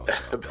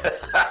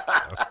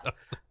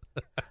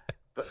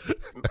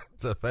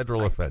 It's a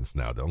federal offense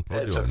now.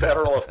 It's a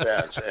federal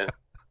offense,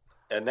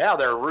 and now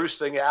they're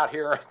roosting out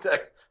here.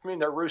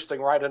 They're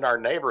roosting right in our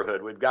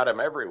neighborhood. We've got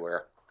them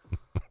everywhere.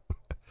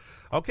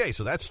 Okay,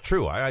 so that's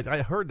true.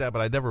 I heard that,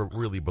 but I never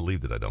really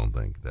believed it. I don't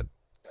think that.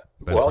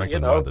 Ben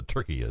Franklin wanted the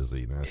turkey as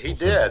the national He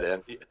symbol. did,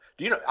 and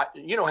you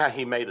know how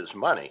he made his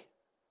money.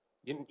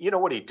 You know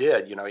what he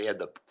did. He had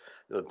the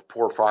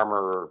Poor Farmer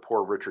or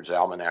Poor Richard's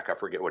Almanac. I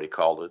forget what he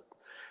called it.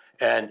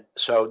 And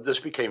so this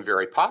became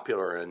very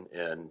popular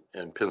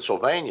in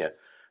Pennsylvania.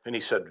 And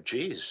he said,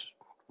 geez,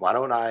 why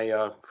don't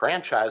I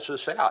franchise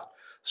this out?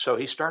 So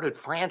he started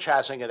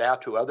franchising it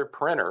out to other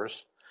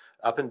printers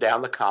up and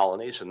down the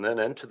colonies and then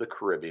into the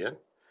Caribbean,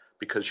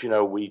 because,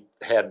 we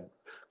had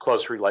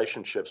close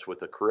relationships with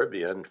the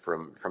Caribbean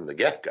from the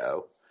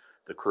get-go,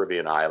 the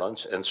Caribbean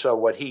islands. And so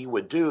what he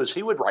would do is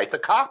he would write the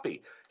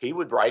copy. He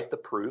would write the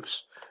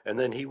proofs, and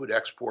then he would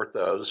export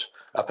those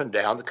up and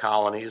down the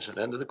colonies and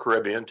into the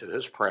Caribbean to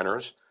his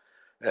printers.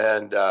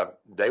 And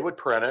they would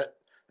print it,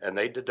 and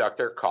they'd deduct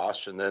their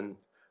costs, and then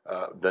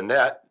the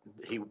net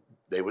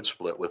they would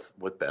split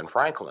with Ben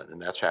Franklin,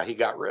 and that's how he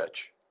got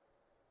rich.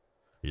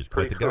 He's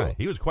quite the guy.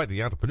 He was quite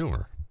the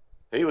entrepreneur.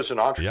 He was an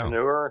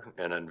entrepreneur,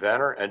 an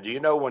inventor. And do you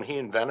know when he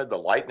invented the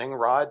lightning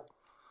rod,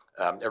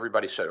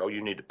 everybody said, oh,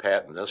 you need to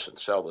patent this and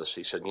sell this.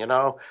 He said,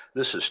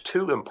 this is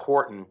too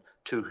important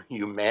to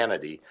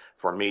humanity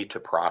for me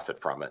to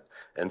profit from it.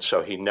 And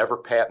so he never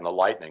patented the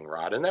lightning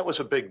rod. And that was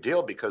a big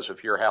deal, because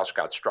if your house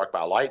got struck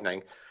by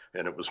lightning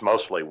and it was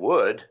mostly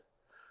wood,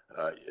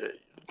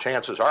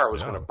 chances are it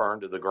was going to burn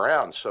to the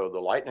ground. So the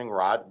lightning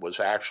rod was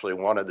actually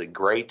one of the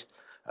great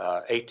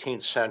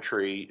 18th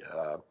century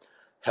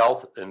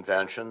health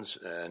inventions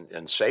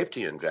and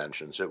safety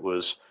inventions. It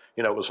was,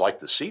 it was like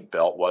the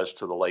seatbelt was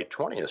to the late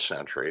 20th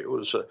century. It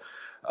was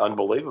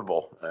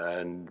unbelievable.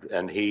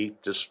 And he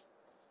just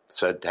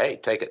said, hey,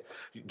 take it.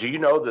 Do you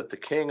know that the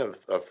King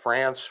of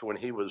France, when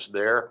he was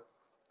there,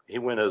 he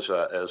went as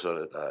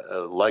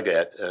a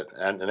legate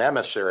and an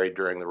emissary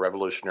during the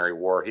Revolutionary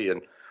War. He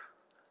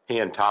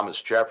and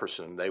Thomas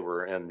Jefferson, they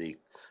were in the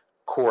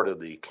court of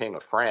the King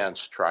of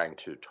France trying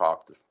to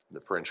talk the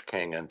French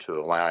king into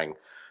allowing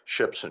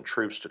ships and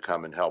troops to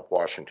come and help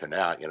Washington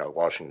out.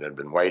 Washington had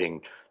been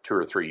waiting 2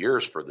 or 3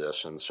 years for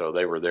this, and so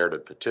they were there to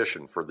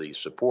petition for the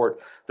support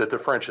that the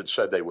French had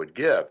said they would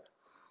give.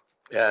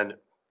 And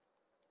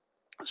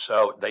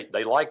so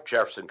they liked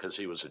Jefferson because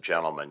he was a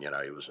gentleman.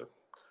 He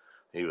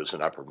was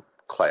an upper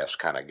class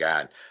kind of guy.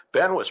 And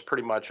Ben was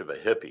pretty much of a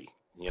hippie.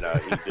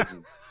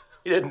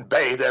 He didn't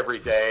bathe every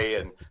day,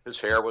 and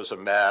his hair was a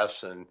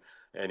mess, and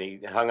he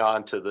hung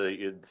on to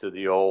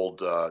the old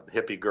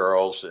hippie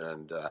girls,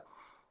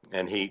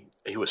 and he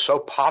was so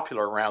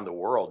popular around the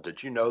world.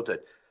 Did you know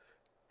that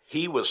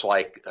he was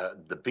like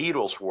the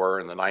Beatles were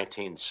in the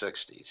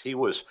 1960s? He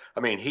was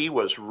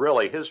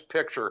really, his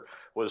picture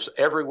was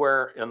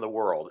everywhere in the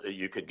world.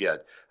 You could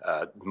get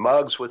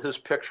mugs with his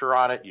picture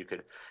on it.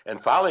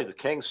 And finally the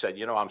king said,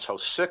 I'm so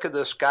sick of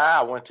this guy.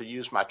 I went to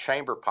use my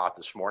chamber pot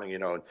this morning.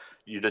 And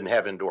you didn't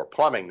have indoor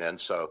plumbing then,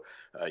 so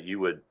you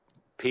would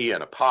pee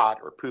in a pot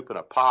or poop in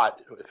a pot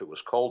if it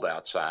was cold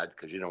outside,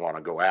 because you didn't want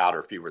to go out. Or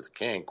if you were the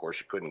king, of course,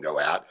 you couldn't go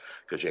out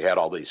because you had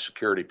all these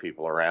security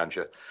people around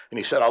you. And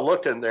he said, I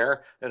looked in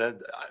there,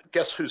 and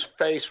guess whose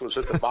face was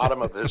at the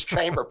bottom of his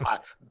chamber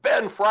pot?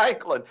 Ben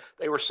Franklin.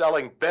 They were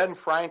selling Ben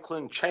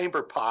Franklin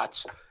chamber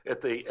pots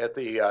at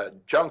the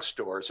junk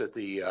stores, at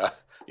the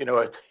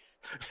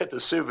at the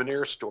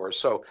souvenir stores.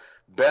 So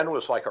Ben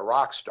was like a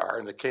rock star,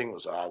 and the king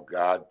was, oh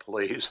God,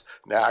 please,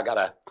 now I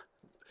gotta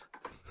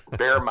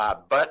bare my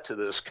butt to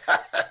this guy.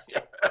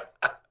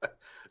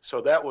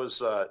 So that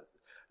was a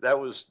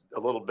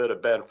little bit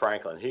of Ben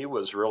Franklin. He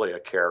was really a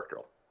character.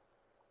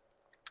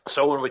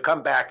 So when we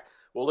come back,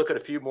 we'll look at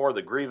a few more of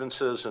the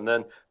grievances, and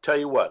then tell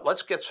you what,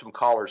 let's get some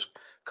callers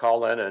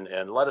call in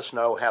and let us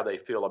know how they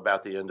feel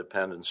about the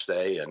Independence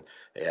Day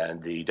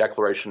and the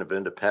Declaration of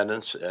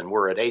Independence. And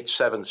we're at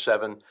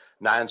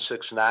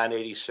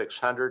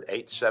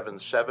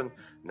 877-969-8600,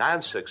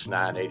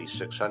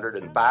 877-969-8600.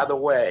 And by the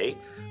way,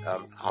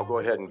 I'll go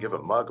ahead and give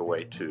a mug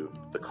away to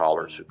the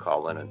callers who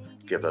call in and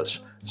give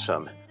us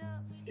some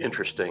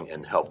interesting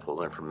and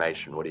helpful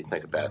information. What do you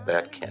think about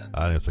that, Ken?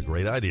 It's a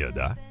great idea,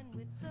 Doc.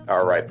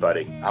 All right,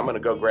 buddy. I'm going to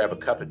go grab a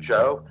cup of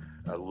Joe.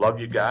 I love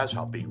you guys.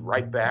 I'll be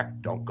right back.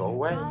 Don't go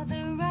away.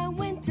 Father, I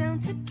went down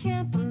to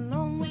camp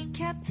along with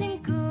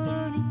Captain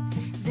Goody.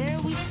 There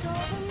we saw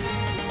the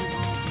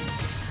man.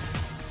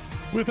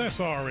 With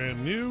SRN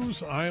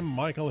News, I'm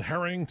Michael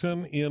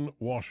Harrington in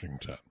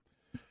Washington.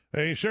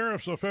 A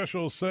sheriff's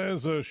official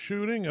says a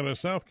shooting at a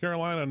South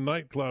Carolina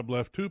nightclub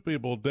left 2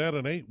 people dead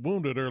and 8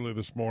 wounded early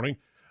this morning.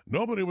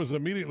 Nobody was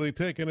immediately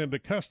taken into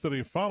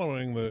custody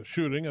following the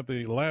shooting at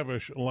the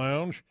Lavish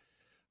Lounge.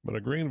 But a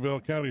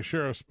Greenville County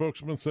Sheriff's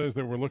spokesman says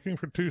they were looking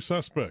for 2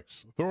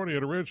 suspects. Authority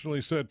had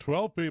originally said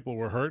 12 people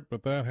were hurt,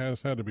 but that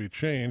has had to be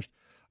changed.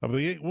 Of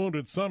the 8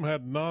 wounded, some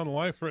had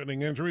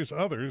non-life-threatening injuries.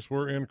 Others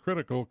were in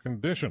critical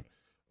condition.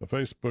 A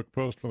Facebook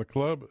post from the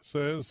club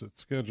says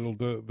it's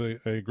scheduled.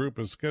 A group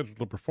is scheduled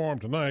to perform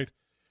tonight,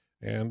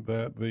 and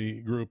that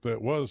the group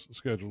that was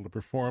scheduled to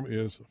perform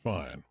is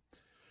fine.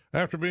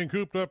 After being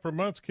cooped up for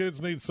months,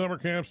 kids need summer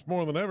camps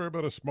more than ever,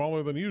 but a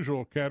smaller than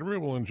usual category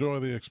will enjoy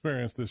the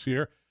experience this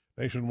year.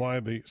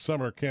 Nationwide, the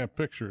summer camp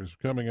picture is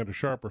coming into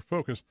sharper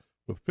focus,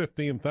 with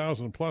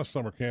 15,000 plus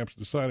summer camps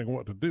deciding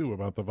what to do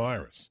about the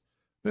virus.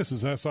 This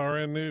is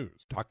SRN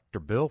News. Dr.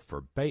 Bill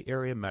for Bay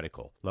Area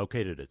Medical,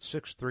 located at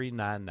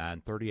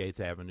 6399 38th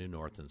Avenue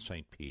North in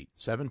St. Pete.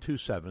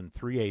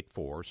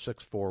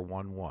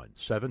 727-384-6411.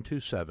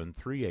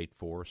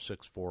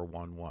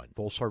 727-384-6411.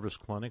 Full-service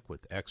clinic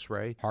with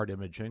X-ray, heart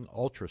imaging,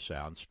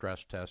 ultrasound,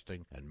 stress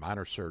testing, and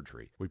minor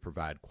surgery. We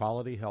provide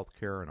quality health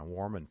care in a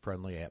warm and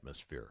friendly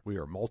atmosphere. We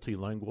are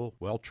multilingual,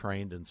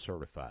 well-trained, and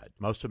certified.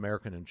 Most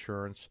American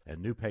insurance and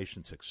new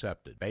patients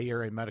accepted. Bay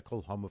Area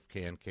Medical, home of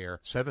Can Care,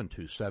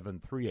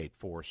 727-384-6411,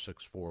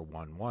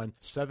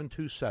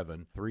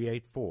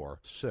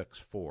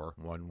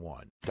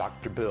 727-384-6411.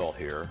 Dr. Bill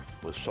here.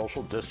 With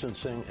social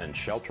distancing and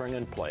sheltering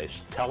in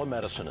place,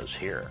 telemedicine is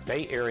here.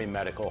 Bay Area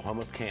Medical, home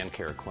of Can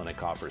Care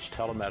Clinic, offers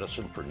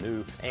telemedicine for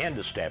new and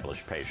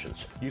established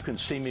patients. You can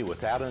see me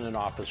without an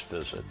in-office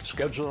visit.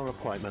 Schedule an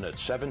appointment at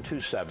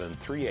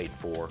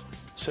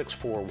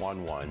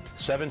 727-384-6411,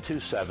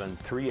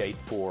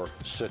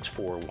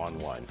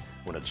 727-384-6411.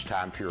 When it's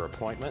time for your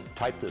appointment,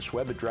 type this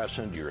web address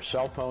into your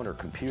cell phone or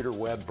computer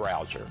web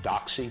browser,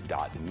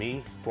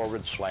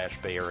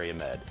 doxy.me/Bay Area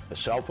Med. A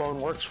cell phone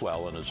works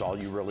well and is all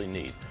you really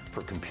need.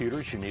 For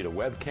computers, you need a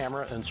web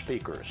camera and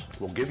speakers.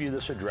 We'll give you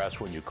this address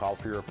when you call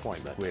for your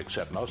appointment. We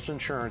accept most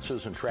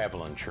insurances and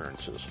travel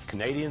insurances.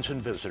 Canadians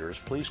and visitors,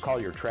 please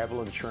call your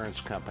travel insurance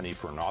company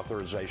for an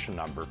authorization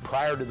number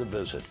prior to the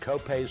visit.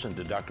 Copays and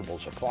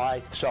deductibles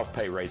apply.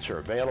 Self-pay rates are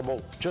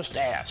available. Just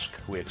ask.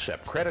 We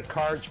accept credit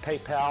cards,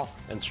 PayPal,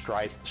 and Stripe.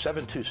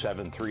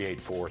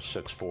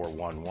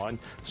 727-384-6411.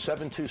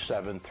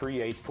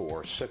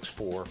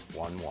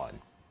 727-384-6411.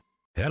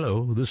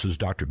 Hello, this is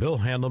Dr. Bill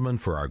Handelman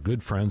for our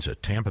good friends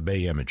at Tampa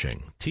Bay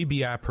Imaging.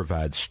 TBI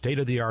provides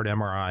state-of-the-art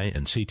MRI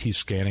and CT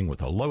scanning with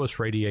the lowest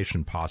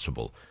radiation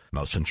possible.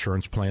 Most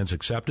insurance plans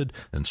accepted,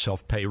 and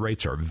self-pay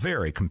rates are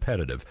very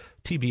competitive.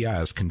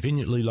 TBI is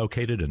conveniently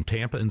located in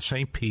Tampa and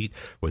St. Pete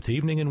with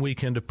evening and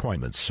weekend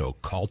appointments, so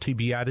call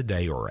TBI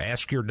today or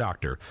ask your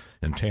doctor.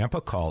 In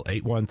Tampa, call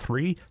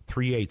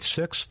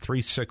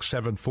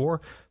 813-386-3674.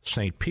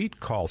 St.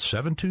 Pete, call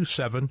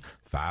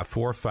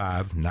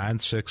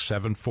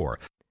 727-545-9674.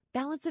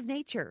 Balance of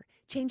Nature,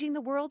 changing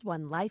the world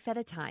one life at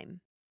a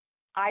time.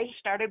 I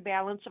started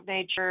Balance of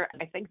Nature,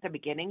 I think the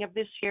beginning of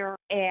this year,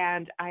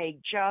 and I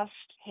just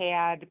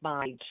had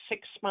my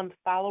 6-month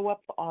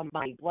follow-up on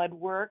my blood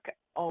work.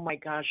 Oh my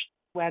gosh,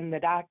 when the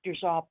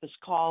doctor's office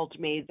called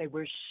me, they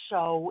were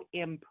so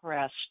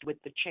impressed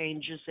with the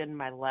changes in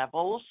my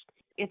levels.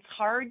 It's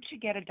hard to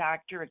get a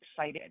doctor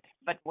excited,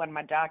 but when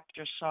my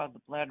doctor saw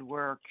the blood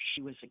work,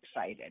 she was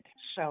excited.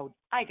 So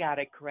I got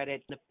to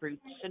credit the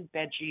fruits and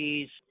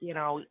veggies,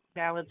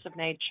 Balance of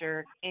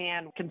Nature,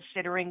 and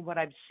considering what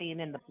I've seen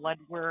in the blood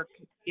work,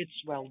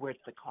 it's well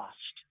worth the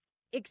cost.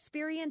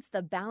 Experience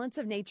the Balance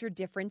of Nature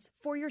difference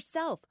for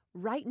yourself.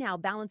 Right now,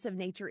 Balance of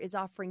Nature is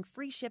offering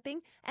free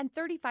shipping and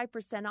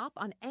 35% off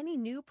on any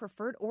new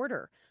preferred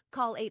order.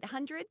 Call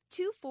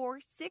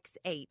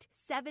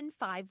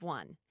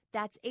 800-2468-751.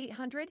 That's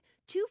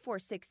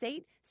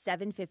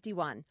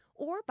 800-2468-751.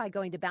 Or by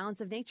going to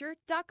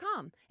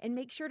balanceofnature.com and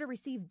make sure to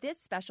receive this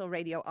special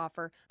radio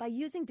offer by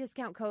using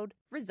discount code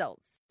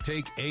RESULTS.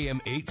 Take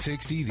AM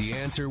 860 The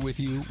Answer with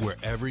you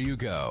wherever you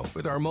go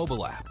with our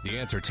mobile app,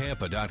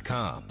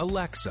 theanswertampa.com,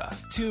 Alexa,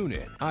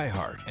 TuneIn,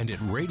 iHeart, and at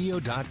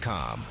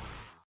radio.com.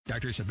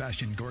 Dr.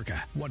 Sebastian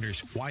Gorka wonders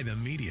why the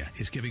media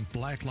is giving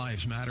Black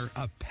Lives Matter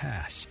a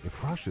pass.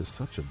 If Russia's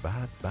such a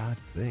bad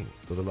thing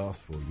for the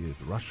last 4 years,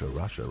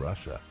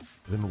 Russia,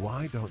 then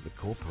why don't the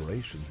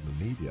corporations and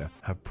the media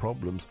have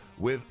problems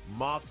with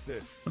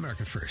Marxists?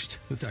 America First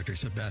with Dr.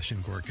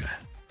 Sebastian Gorka.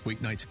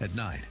 Weeknights at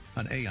 9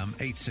 on AM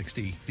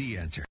 860 The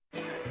Answer.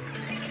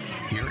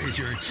 Here is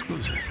your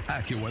exclusive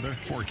AccuWeather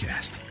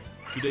forecast.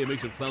 Today, a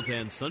mix of clouds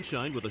and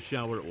sunshine with a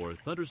shower or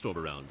thunderstorm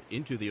around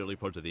into the early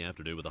parts of the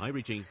afternoon with a high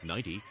reaching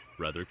 90.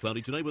 Rather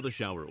cloudy tonight with a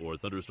shower or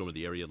thunderstorm in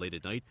the area late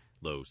at night,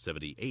 low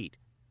 78.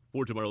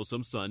 For tomorrow,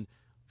 some sun,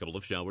 a couple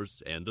of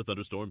showers, and a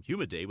thunderstorm.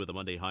 Humid day with a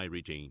Monday high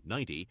reaching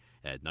 90.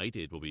 At night,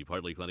 it will be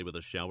partly cloudy with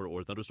a shower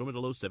or thunderstorm at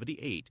a low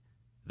 78.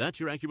 That's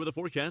your AccuWeather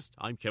forecast.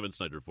 I'm Kevin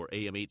Snyder for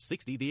AM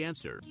 860 The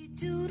Answer.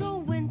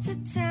 Doodle went to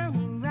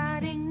town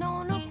riding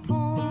on a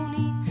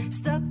pony,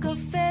 stuck a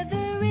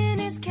feather in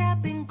his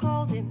cap and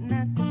called it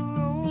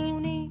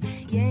macaroni.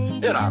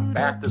 And I'm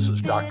back. This is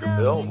Dr.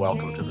 Bill.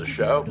 Welcome to the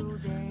show.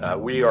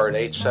 We are at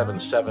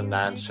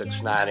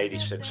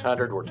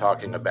 877-969-8600. We're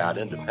talking about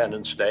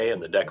Independence Day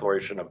and the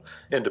Declaration of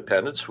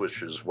Independence,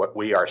 which is what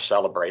we are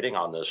celebrating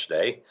on this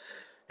day.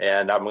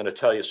 And I'm going to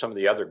tell you some of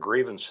the other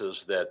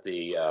grievances that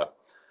the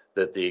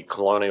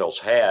colonials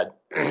had.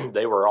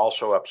 They were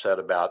also upset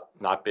about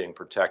not being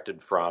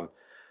protected from,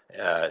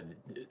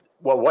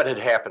 what had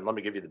happened. Let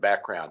me give you the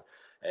background.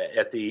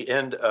 At the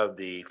end of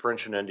the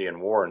French and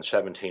Indian War in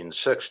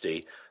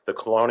 1760, the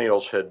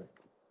colonials had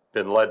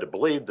been led to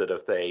believe that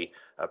if they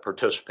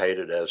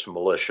participated as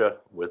militia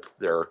with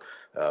their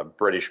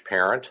British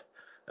parent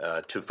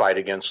to fight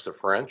against the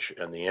French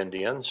and the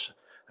Indians.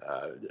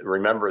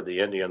 Remember,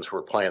 the Indians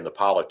were playing the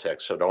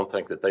politics, so don't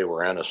think that they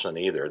were innocent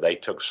either. They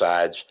took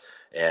sides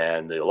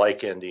And the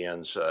Lake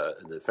Indians,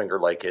 the Finger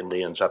Lake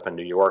Indians up in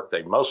New York,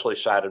 they mostly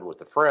sided with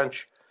the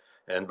French.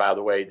 And by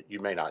the way, you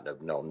may not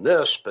have known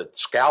this, but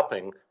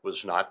scalping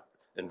was not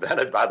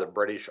invented by the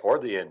British or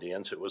the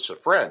Indians. It was the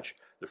French.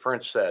 The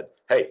French said,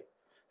 hey,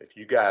 if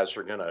you guys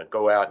are going to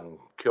go out and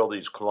kill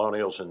these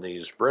colonials and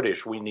these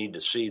British, we need to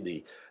see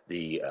the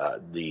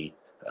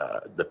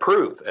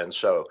proof. And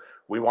so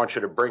we want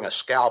you to bring a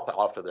scalp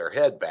off of their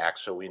head back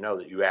so we know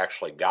that you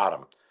actually got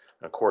them.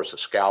 And of course, a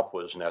scalp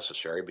was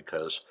necessary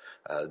because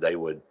they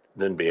would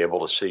then be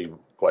able to see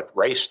what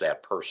race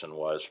that person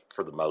was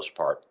for the most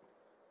part.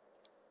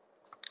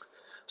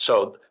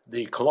 So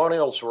the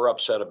colonials were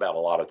upset about a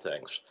lot of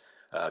things.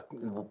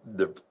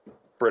 The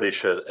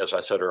British, as I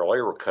said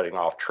earlier, were cutting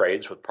off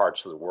trades with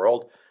parts of the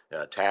world,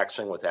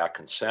 taxing without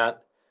consent,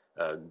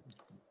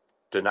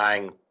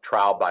 denying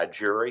trial by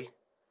jury.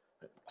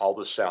 All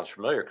this sounds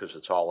familiar because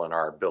it's all in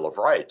our Bill of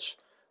Rights.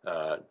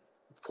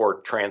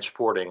 For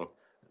transporting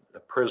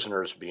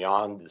prisoners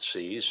beyond the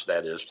seas,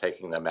 that is,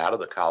 taking them out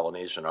of the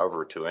colonies and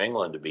over to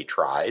England to be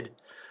tried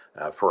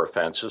for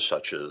offenses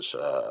such as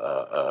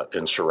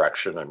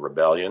insurrection and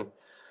rebellion,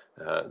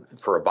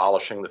 for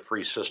abolishing the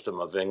free system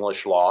of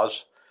English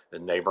laws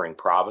in neighboring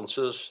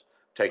provinces,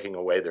 taking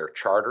away their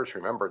charters.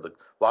 Remember, a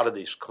lot of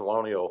these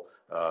colonial,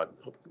 a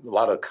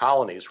lot of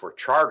colonies were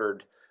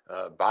chartered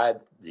by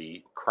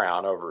the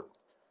crown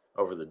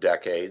over the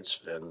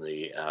decades and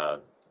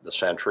the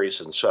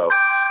centuries, and so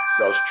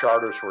those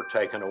charters were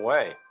taken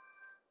away.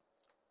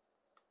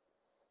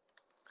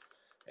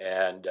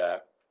 And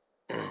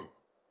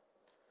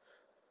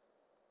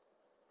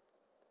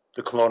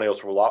the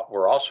colonials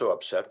were also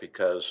upset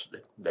because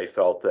they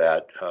felt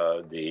that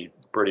the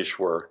British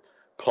were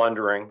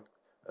plundering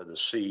the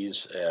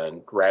seas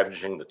and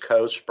ravaging the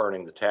coasts,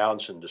 burning the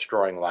towns and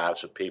destroying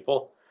lives of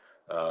people,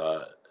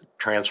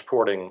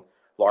 transporting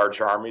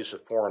large armies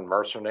of foreign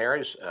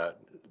mercenaries.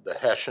 The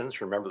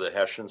Hessians, remember the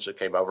Hessians that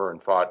came over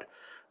and fought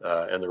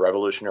in the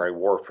Revolutionary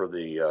War for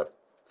the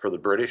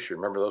British? You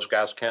remember those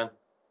guys, Ken?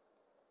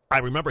 I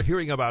remember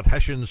hearing about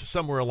Hessians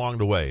somewhere along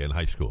the way in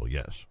high school,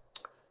 yes.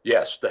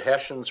 Yes, the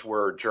Hessians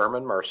were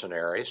German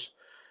mercenaries,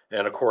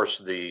 and of course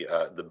the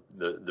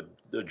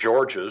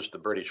Georges, the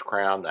British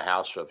Crown, the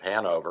House of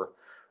Hanover,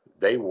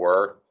 they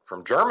were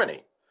from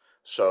Germany,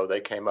 so they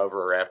came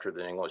over after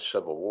the English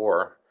Civil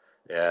War,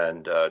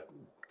 and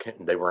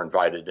they were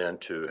invited in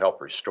to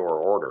help restore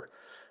order.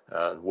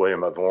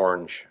 William of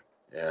Orange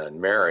and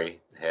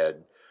Mary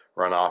had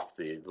run off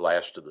the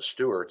last of the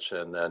Stuarts,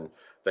 and then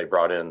they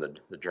brought in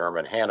the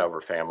German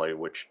Hanover family,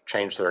 which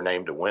changed their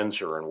name to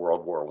Windsor in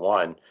World War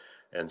I.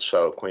 And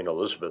so Queen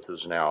Elizabeth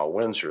is now a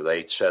Windsor.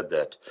 They said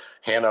that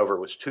Hanover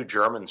was too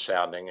German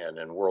sounding, and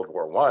in World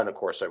War I, of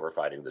course, they were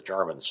fighting the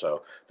Germans.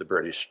 So the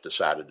British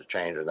decided to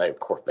change, and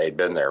they'd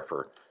been there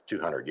for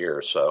 200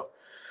 years. So,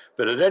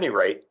 but at any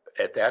rate,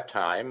 at that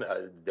time,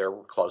 there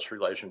were close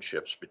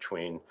relationships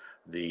between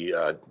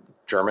the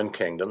German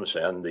kingdoms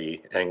and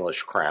the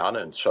English crown,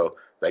 and so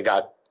they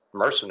got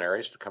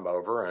mercenaries to come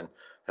over and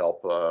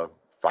help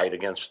fight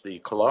against the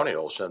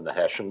colonials, and the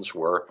Hessians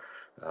were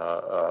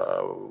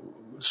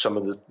some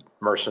of the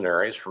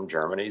mercenaries from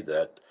Germany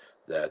that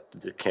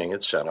the king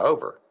had sent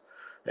over.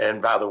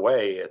 And by the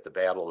way, at the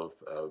Battle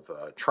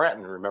of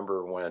Trenton,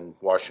 remember when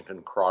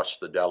Washington crossed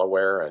the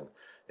Delaware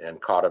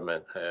and caught them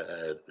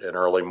in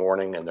early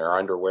morning in their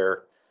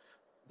underwear?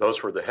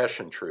 Those were the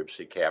Hessian troops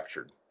he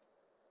captured.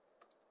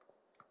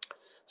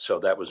 So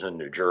that was in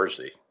New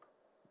Jersey,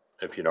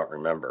 if you don't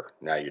remember.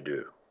 Now you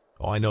do.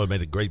 Oh, I know. It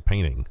made a great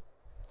painting.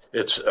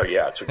 It's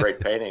a great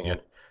painting, and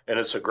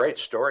it's a great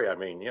story. I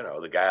mean,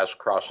 the guys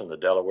crossing the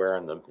Delaware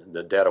in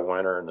the dead of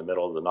winter in the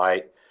middle of the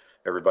night,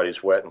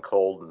 everybody's wet and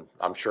cold, and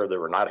I'm sure they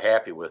were not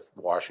happy with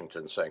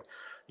Washington saying,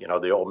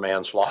 the old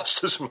man's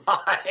lost his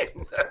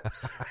mind.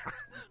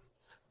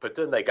 But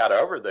then they got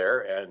over there,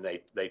 and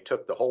they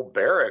took the whole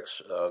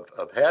barracks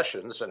of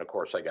Hessians, and of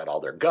course they got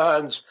all their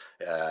guns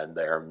and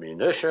their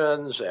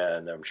munitions,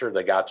 and I'm sure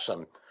they got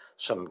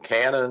some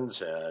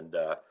cannons, and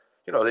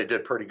they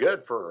did pretty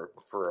good for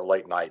a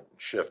late night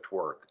shift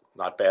work.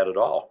 Not bad at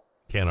all.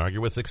 Can't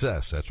argue with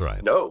success. That's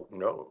right. No,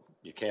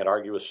 you can't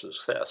argue with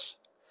success.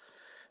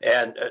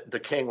 And the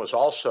king was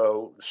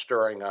also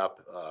stirring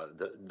up,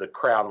 the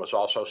crown was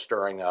also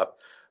stirring up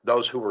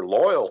those who were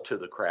loyal to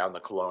the crown, the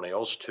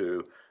colonials,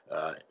 to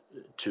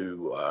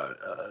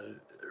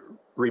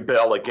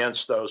rebel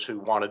against those who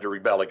wanted to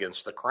rebel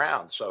against the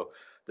crown. So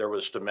there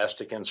was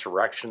domestic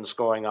insurrections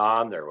going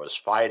on. There was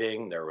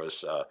fighting. There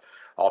was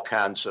all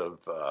kinds of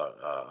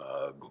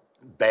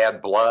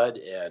bad blood,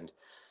 and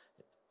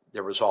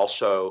there was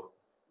also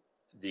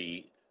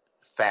the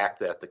fact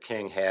that the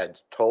king had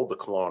told the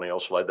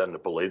colonials, led them to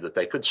believe that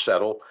they could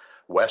settle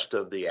west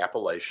of the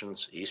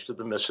Appalachians, east of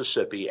the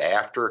Mississippi,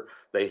 after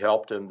they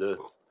helped in the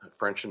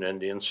French and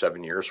Indian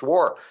 7 Years'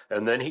 War.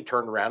 And then he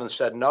turned around and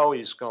said, no,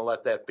 he's going to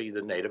let that be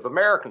the Native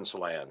Americans'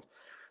 land.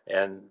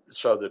 And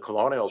so the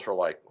colonials were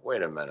like,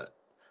 wait a minute.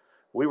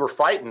 We were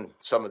fighting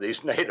some of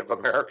these Native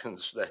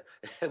Americans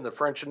in the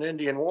French and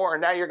Indian War,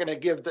 and now you're going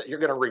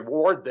to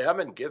reward them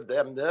and give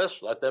them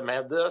this, let them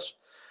have this.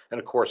 And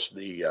of course,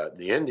 the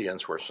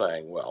Indians were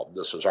saying, well,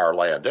 this is our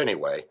land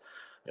anyway.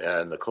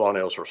 And the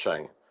colonials were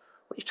saying,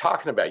 what are you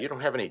talking about? You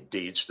don't have any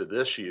deeds to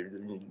this.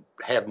 You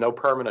have no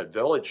permanent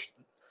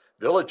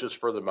villages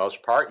for the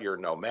most part. You're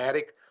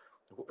nomadic.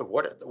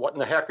 What in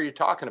the heck are you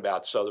talking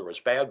about? So there was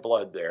bad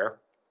blood there.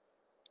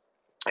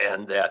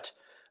 And that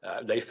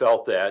they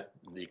felt that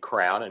the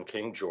Crown and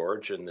King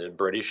George and the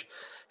British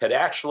had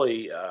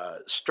actually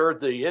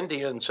stirred the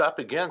Indians up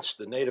against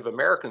the Native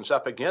Americans,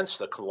 up against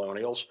the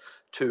colonials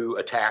to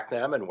attack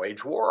them and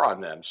wage war on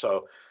them.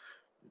 So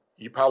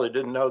you probably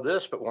didn't know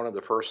this, but one of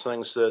the first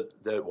things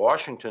that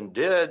Washington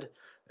did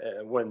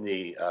when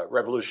the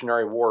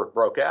Revolutionary War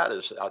broke out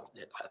is I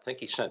think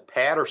he sent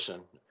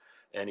Patterson,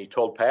 and he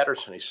told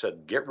Patterson, he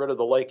said, get rid of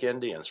the Lake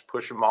Indians,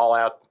 push them all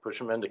out, push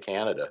them into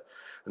Canada.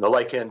 And the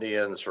Lake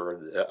Indians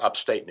are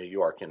upstate New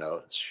York,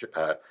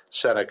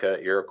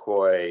 Seneca,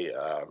 Iroquois,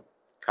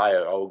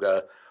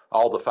 Cuyahoga,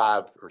 all the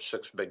 5 or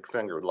 6 big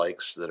finger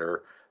lakes that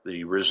are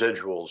the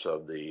residuals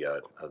of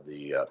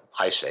the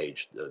Ice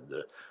Age,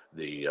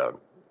 the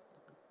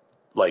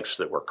lakes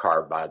that were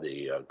carved by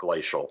the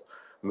glacial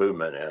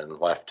movement and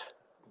left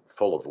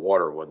full of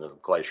water when the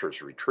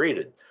glaciers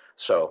retreated.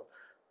 So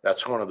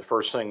that's one of the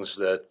first things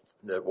that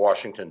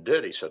Washington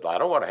did. He said, I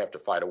don't want to have to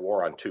fight a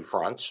war on 2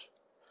 fronts.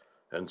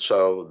 And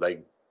so they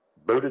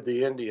booted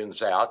the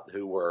Indians out,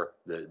 who were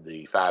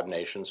the 5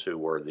 nations, who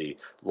were the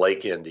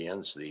Lake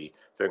Indians, the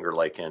Finger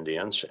Lake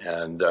Indians,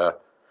 and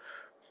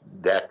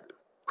that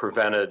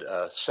prevented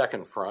a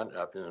second front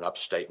up in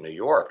upstate New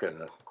York.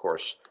 And, of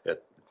course,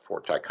 at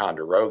Fort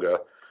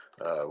Ticonderoga,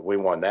 we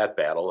won that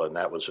battle, and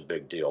that was a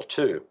big deal,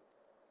 too.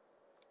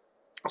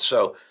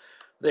 So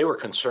they were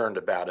concerned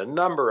about a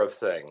number of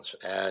things,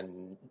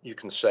 and you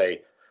can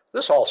say,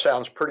 this all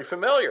sounds pretty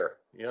familiar,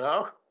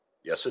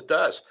 Yes, it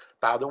does.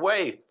 By the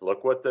way,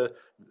 look what the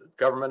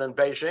government in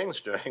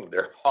Beijing's doing.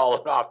 They're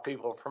hauling off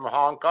people from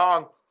Hong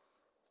Kong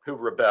who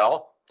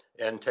rebel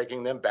and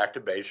taking them back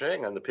to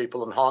Beijing. And the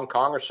people in Hong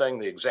Kong are saying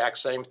the exact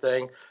same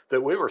thing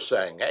that we were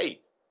saying. Hey,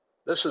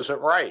 this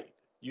isn't right.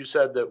 You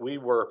said that we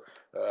were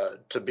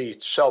to be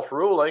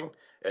self-ruling,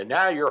 and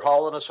now you're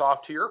hauling us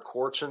off to your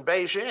courts in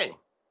Beijing.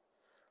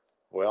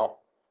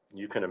 Well,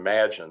 you can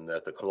imagine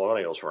that the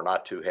colonials were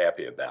not too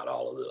happy about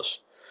all of this.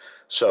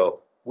 So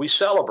we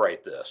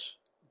celebrate this.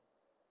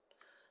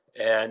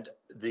 And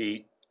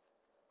the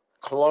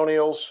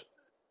colonials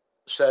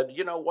said,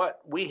 you know what?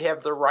 We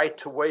have the right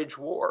to wage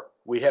war.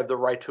 We have the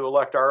right to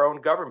elect our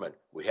own government.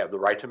 We have the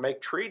right to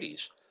make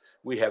treaties.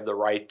 We have the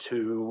right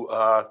to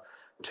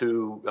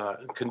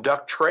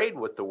conduct trade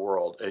with the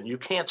world. And you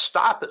can't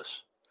stop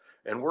us.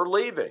 And we're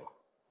leaving.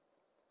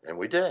 And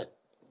we did.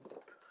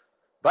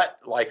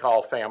 But like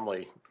all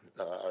family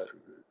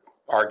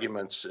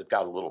arguments, it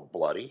got a little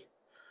bloody.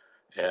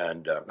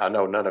 And I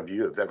know none of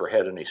you have ever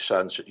had any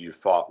sons that you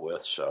fought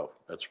with, so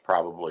that's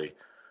probably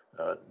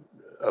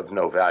of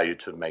no value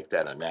to make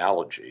that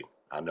analogy.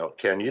 I know,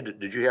 Ken,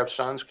 did you have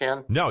sons,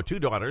 Ken? No, 2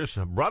 daughters,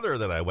 a brother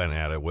that I went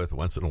at it with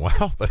once in a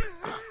while. But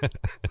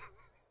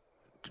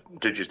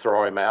did you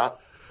throw him out?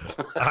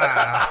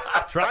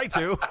 Try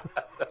to.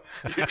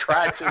 You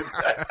tried to?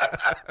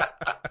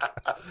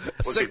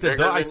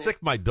 I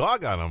sicked my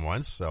dog on him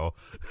once, so...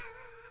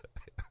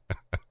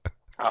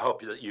 I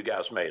hope that you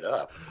guys made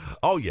up.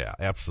 Oh, yeah,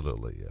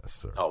 absolutely, yes,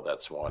 sir. Oh,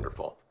 that's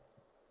wonderful.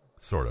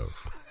 Sort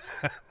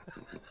of.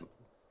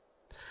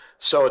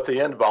 So at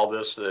the end of all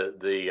this,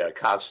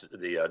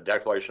 the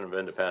Declaration of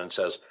Independence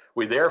says,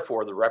 we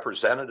therefore, the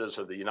representatives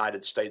of the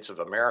United States of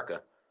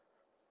America,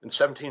 in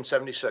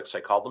 1776,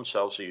 they called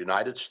themselves the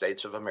United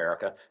States of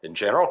America, in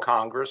General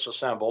Congress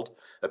assembled,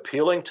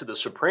 appealing to the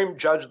Supreme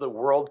Judge of the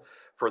world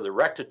for the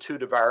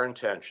rectitude of our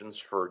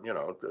intentions,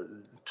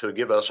 to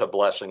give us a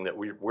blessing that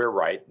we're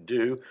right,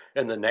 do,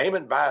 in the name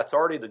and by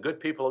authority of the good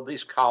people of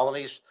these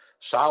colonies,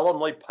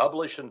 solemnly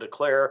publish and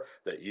declare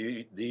that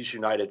these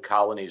united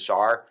colonies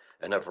are,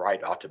 and of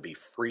right ought to be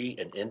free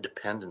and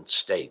independent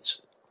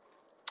states,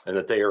 and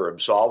that they are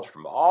absolved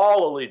from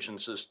all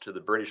allegiances to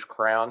the British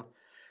Crown,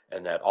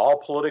 and that all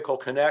political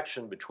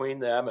connection between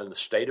them and the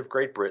state of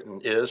Great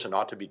Britain is and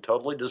ought to be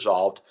totally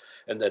dissolved,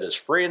 and that as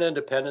free and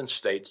independent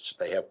states,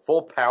 they have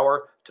full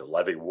power to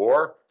levy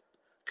war,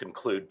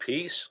 conclude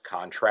peace,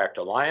 contract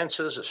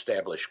alliances,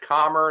 establish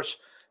commerce,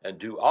 and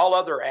do all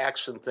other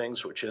acts and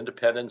things which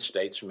independent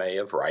states may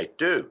of right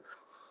do.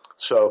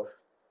 So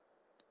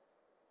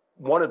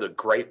one of the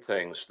great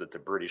things that the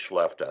British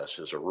left us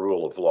is a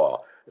rule of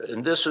law.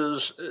 And this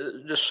is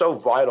just so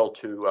vital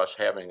to us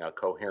having a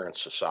coherent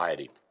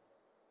society.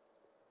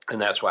 And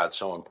that's why it's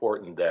so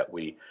important that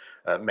we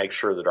make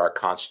sure that our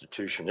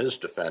Constitution is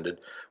defended,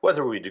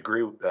 whether we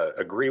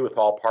agree with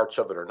all parts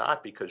of it or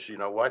not, because you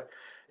know what?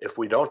 If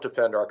we don't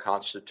defend our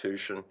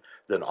Constitution,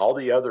 then all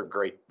the other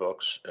great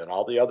books and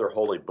all the other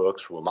holy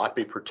books will not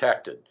be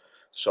protected.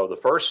 So the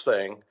first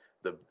thing,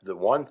 the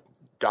one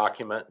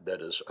document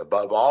that is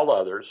above all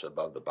others,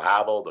 above the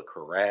Bible, the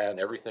Quran,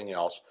 everything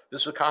else,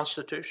 is the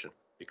Constitution,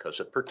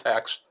 because it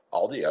protects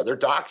all the other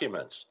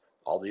documents,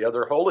 all the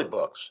other holy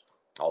books,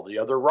 all the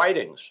other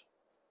writings.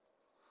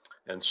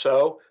 And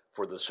so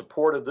for the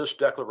support of this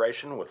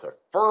declaration with a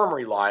firm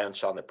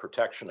reliance on the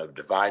protection of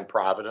divine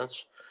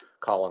providence,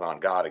 calling on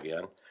God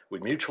again. We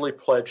mutually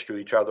pledge to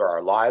each other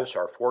our lives,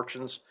 our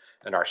fortunes,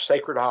 and our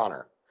sacred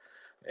honor.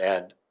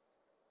 And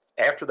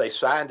after they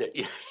signed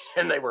it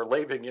and they were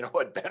leaving, you know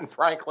what Ben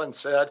Franklin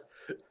said?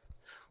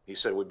 He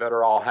said, we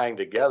better all hang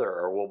together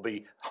or we'll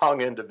be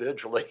hung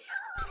individually.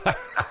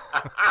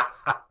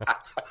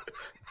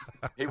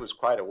 He was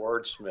quite a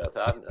wordsmith.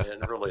 I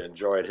really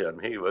enjoyed him.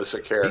 He was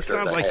a character. He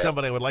sounds like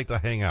somebody I would like to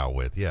hang out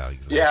with. Yeah,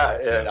 exactly.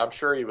 Yeah, and I'm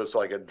sure he was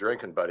like a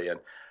drinking buddy. And,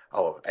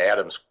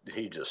 Adams,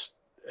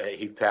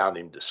 he found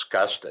him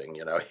disgusting.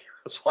 You know, he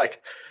was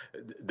like,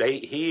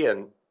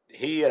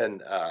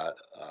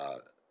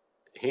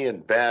 he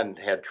and Ben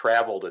had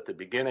traveled at the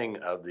beginning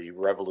of the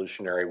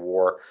Revolutionary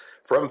War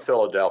from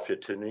Philadelphia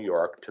to New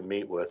York to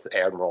meet with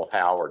Admiral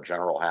Howe or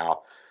General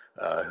Howe,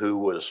 who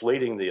was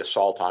leading the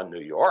assault on New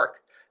York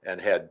and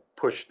had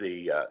pushed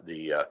the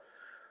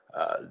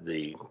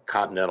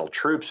Continental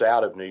troops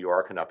out of New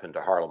York and up into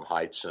Harlem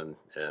Heights and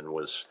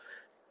was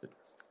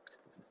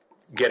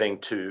getting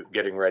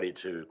ready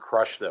to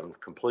crush them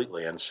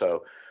completely. And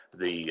so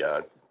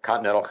the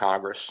Continental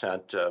Congress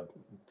sent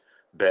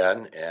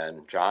Ben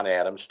and John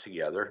Adams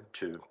together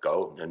to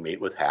go and meet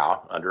with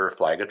Howe under a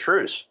flag of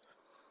truce.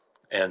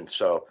 And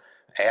so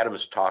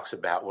Adams talks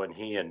about when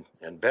he and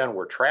Ben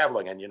were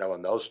traveling, and, you know,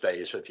 in those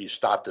days, if you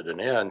stopped at an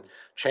inn,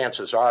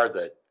 chances are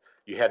that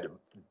you had to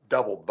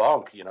double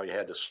bunk. You know, you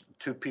had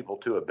two people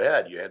to a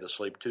bed. You had to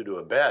sleep two to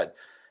a bed.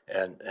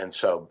 And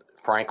so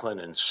Franklin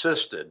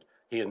insisted,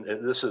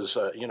 this is,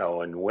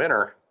 in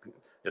winter,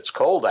 it's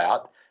cold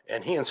out,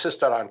 and he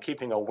insisted on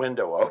keeping a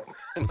window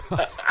open.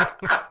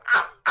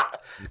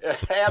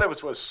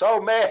 Adams was so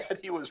mad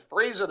he was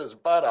freezing his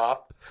butt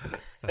off,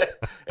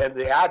 and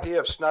the idea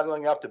of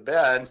snuggling up to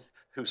Ben,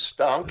 who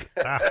stunk,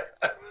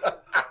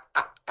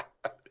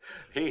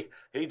 he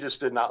just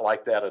did not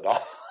like that at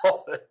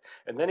all.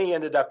 And then he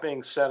ended up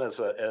being sent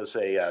as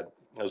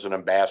an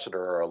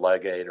ambassador or a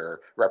legate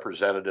or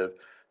representative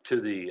to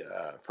the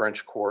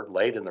French court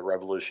late in the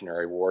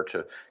Revolutionary War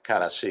to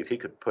kind of see if he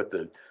could put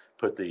the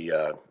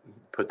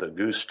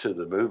goose to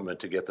the movement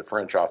to get the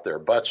French off their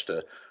butts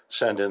to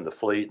send in the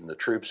fleet and the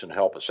troops and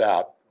help us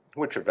out,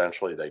 which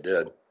eventually they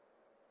did.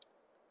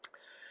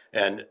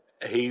 And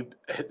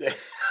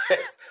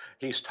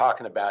he's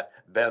talking about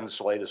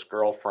Ben's latest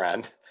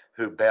girlfriend,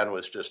 who Ben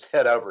was just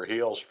head over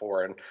heels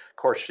for. And of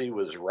course, she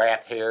was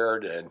rat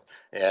haired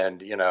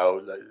and you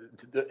know,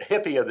 the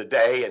hippie of the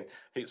day. And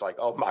he's like,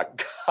 oh my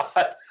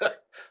God,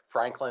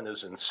 Franklin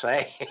is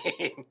insane.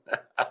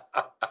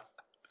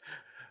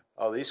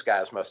 Oh, these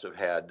guys must have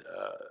had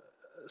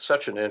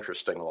such an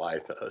interesting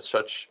life,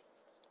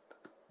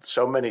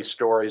 so many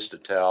stories to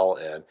tell,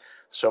 and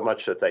so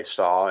much that they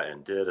saw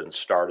and did and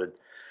started.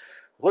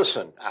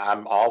 Listen,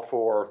 I'm all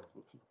for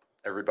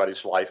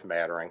everybody's life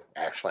mattering.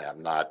 Actually,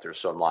 I'm not. There's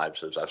some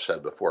lives, as I've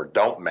said before,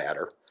 don't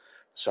matter.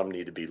 Some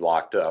need to be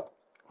locked up,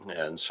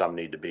 and some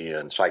need to be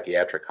in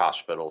psychiatric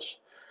hospitals.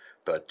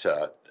 But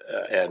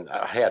and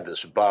I had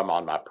this bum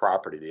on my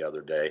property the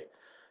other day,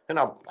 and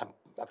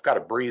I've got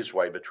a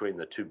breezeway between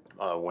the two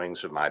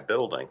wings of my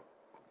building.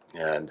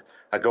 And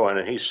I go in,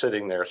 and he's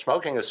sitting there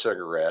smoking a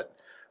cigarette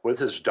with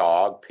his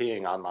dog,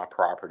 peeing on my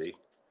property.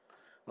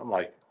 I'm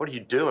like, what are you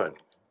doing?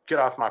 Get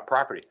off my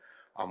property.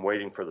 I'm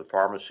waiting for the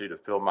pharmacy to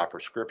fill my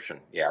prescription.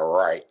 Yeah,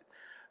 right.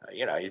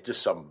 You're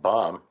just some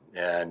bum.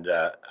 And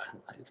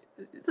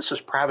this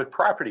is private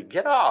property.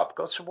 Get off.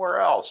 Go somewhere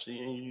else.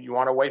 You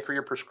want to wait for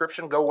your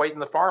prescription? Go wait in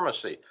the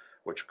pharmacy,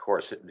 which, of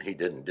course, he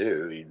didn't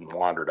do. He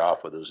wandered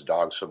off with his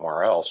dog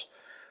somewhere else.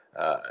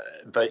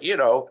 But,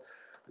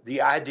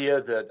 the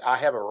idea that I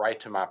have a right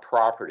to my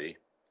property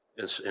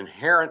is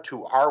inherent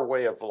to our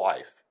way of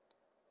life.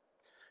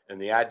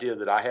 And the idea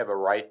that I have a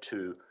right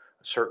to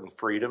certain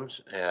freedoms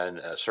and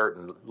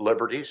certain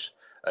liberties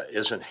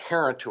is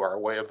inherent to our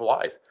way of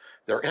life.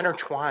 They're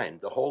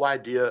intertwined. The whole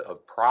idea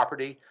of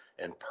property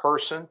and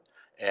person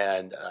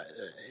and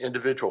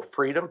individual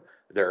freedom,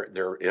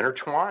 they're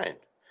intertwined.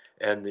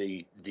 And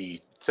the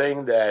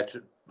thing that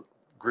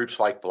groups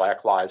like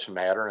Black Lives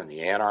Matter and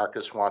the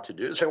anarchists want to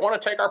do is they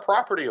want to take our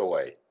property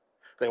away.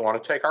 They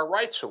want to take our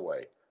rights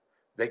away.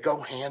 They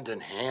go hand in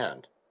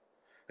hand.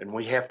 And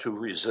we have to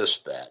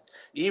resist that.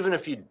 Even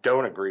if you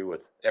don't agree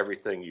with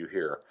everything you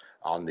hear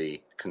on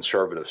the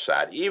conservative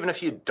side, even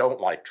if you don't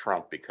like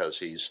Trump because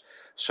he's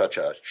such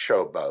a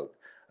showboat,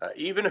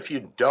 even if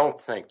you don't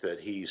think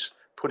that he's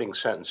putting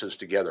sentences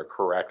together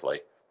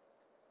correctly,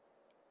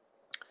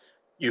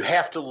 you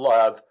have to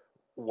love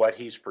what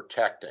he's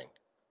protecting.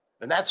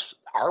 And that's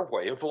our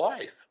way of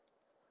life.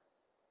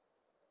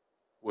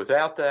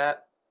 Without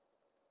that,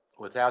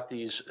 without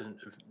these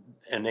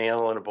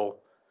inalienable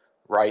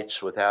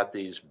rights, without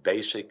these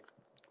basic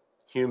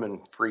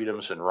human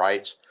freedoms and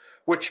rights,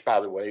 which, by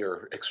the way,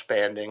 are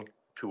expanding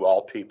to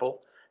all people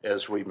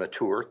as we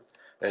mature.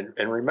 And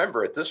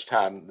remember, at this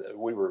time,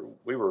 we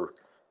were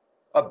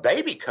a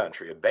baby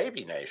country, a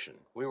baby nation.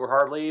 We were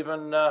hardly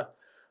even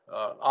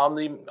on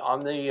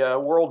the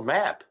world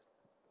map.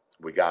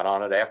 We got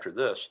on it after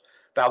this.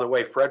 By the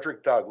way,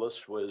 Frederick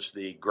Douglass was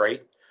the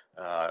great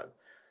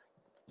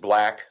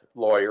black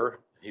lawyer.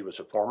 He was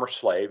a former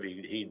slave.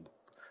 He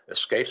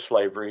escaped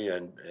slavery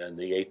in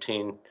the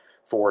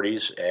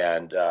 1840s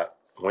and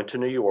went to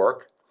New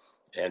York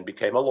and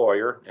became a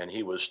lawyer. And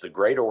he was the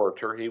great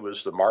orator. He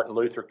was the Martin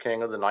Luther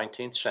King of the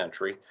 19th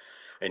century.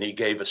 And he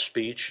gave a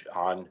speech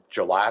on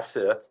July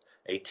 5th,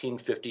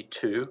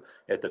 1852,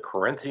 at the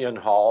Corinthian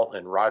Hall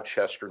in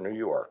Rochester, New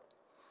York.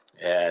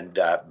 And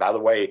by the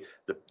way,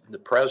 the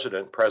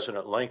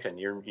President Lincoln,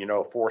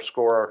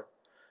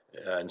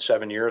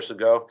 7 years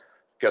ago,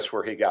 guess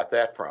where he got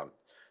that from?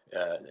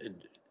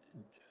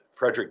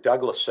 Frederick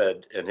Douglass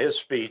said in his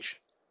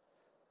speech,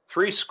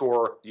 70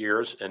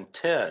 years and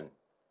 10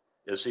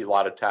 is the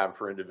allotted time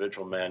for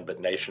individual men, but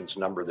nations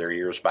number their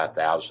years by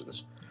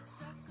thousands.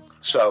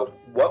 So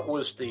what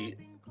was the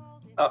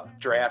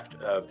updraft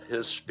of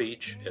his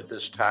speech at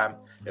this time?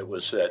 It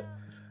was that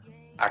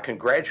I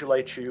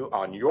congratulate you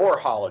on your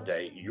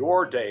holiday,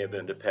 your day of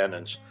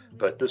independence,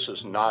 but this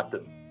is not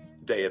the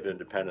day of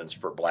independence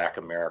for black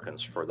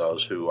Americans, for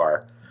those who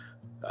are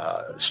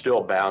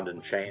still bound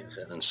in chains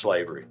and in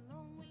slavery.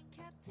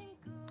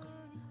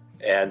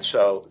 And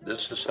so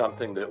this is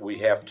something that we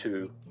have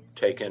to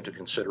take into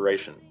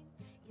consideration,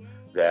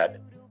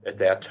 that at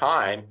that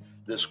time,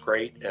 this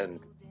great and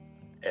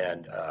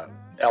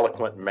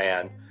eloquent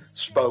man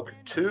spoke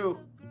to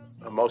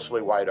a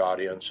mostly white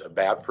audience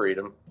about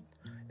freedom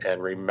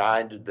and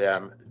reminded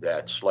them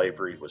that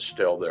slavery was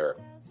still there.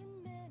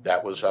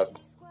 That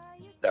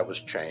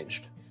was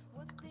changed.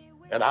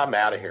 And I'm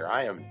out of here.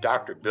 I am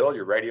Dr. Bill,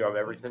 your radio of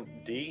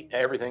everything.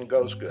 Everything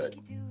goes good.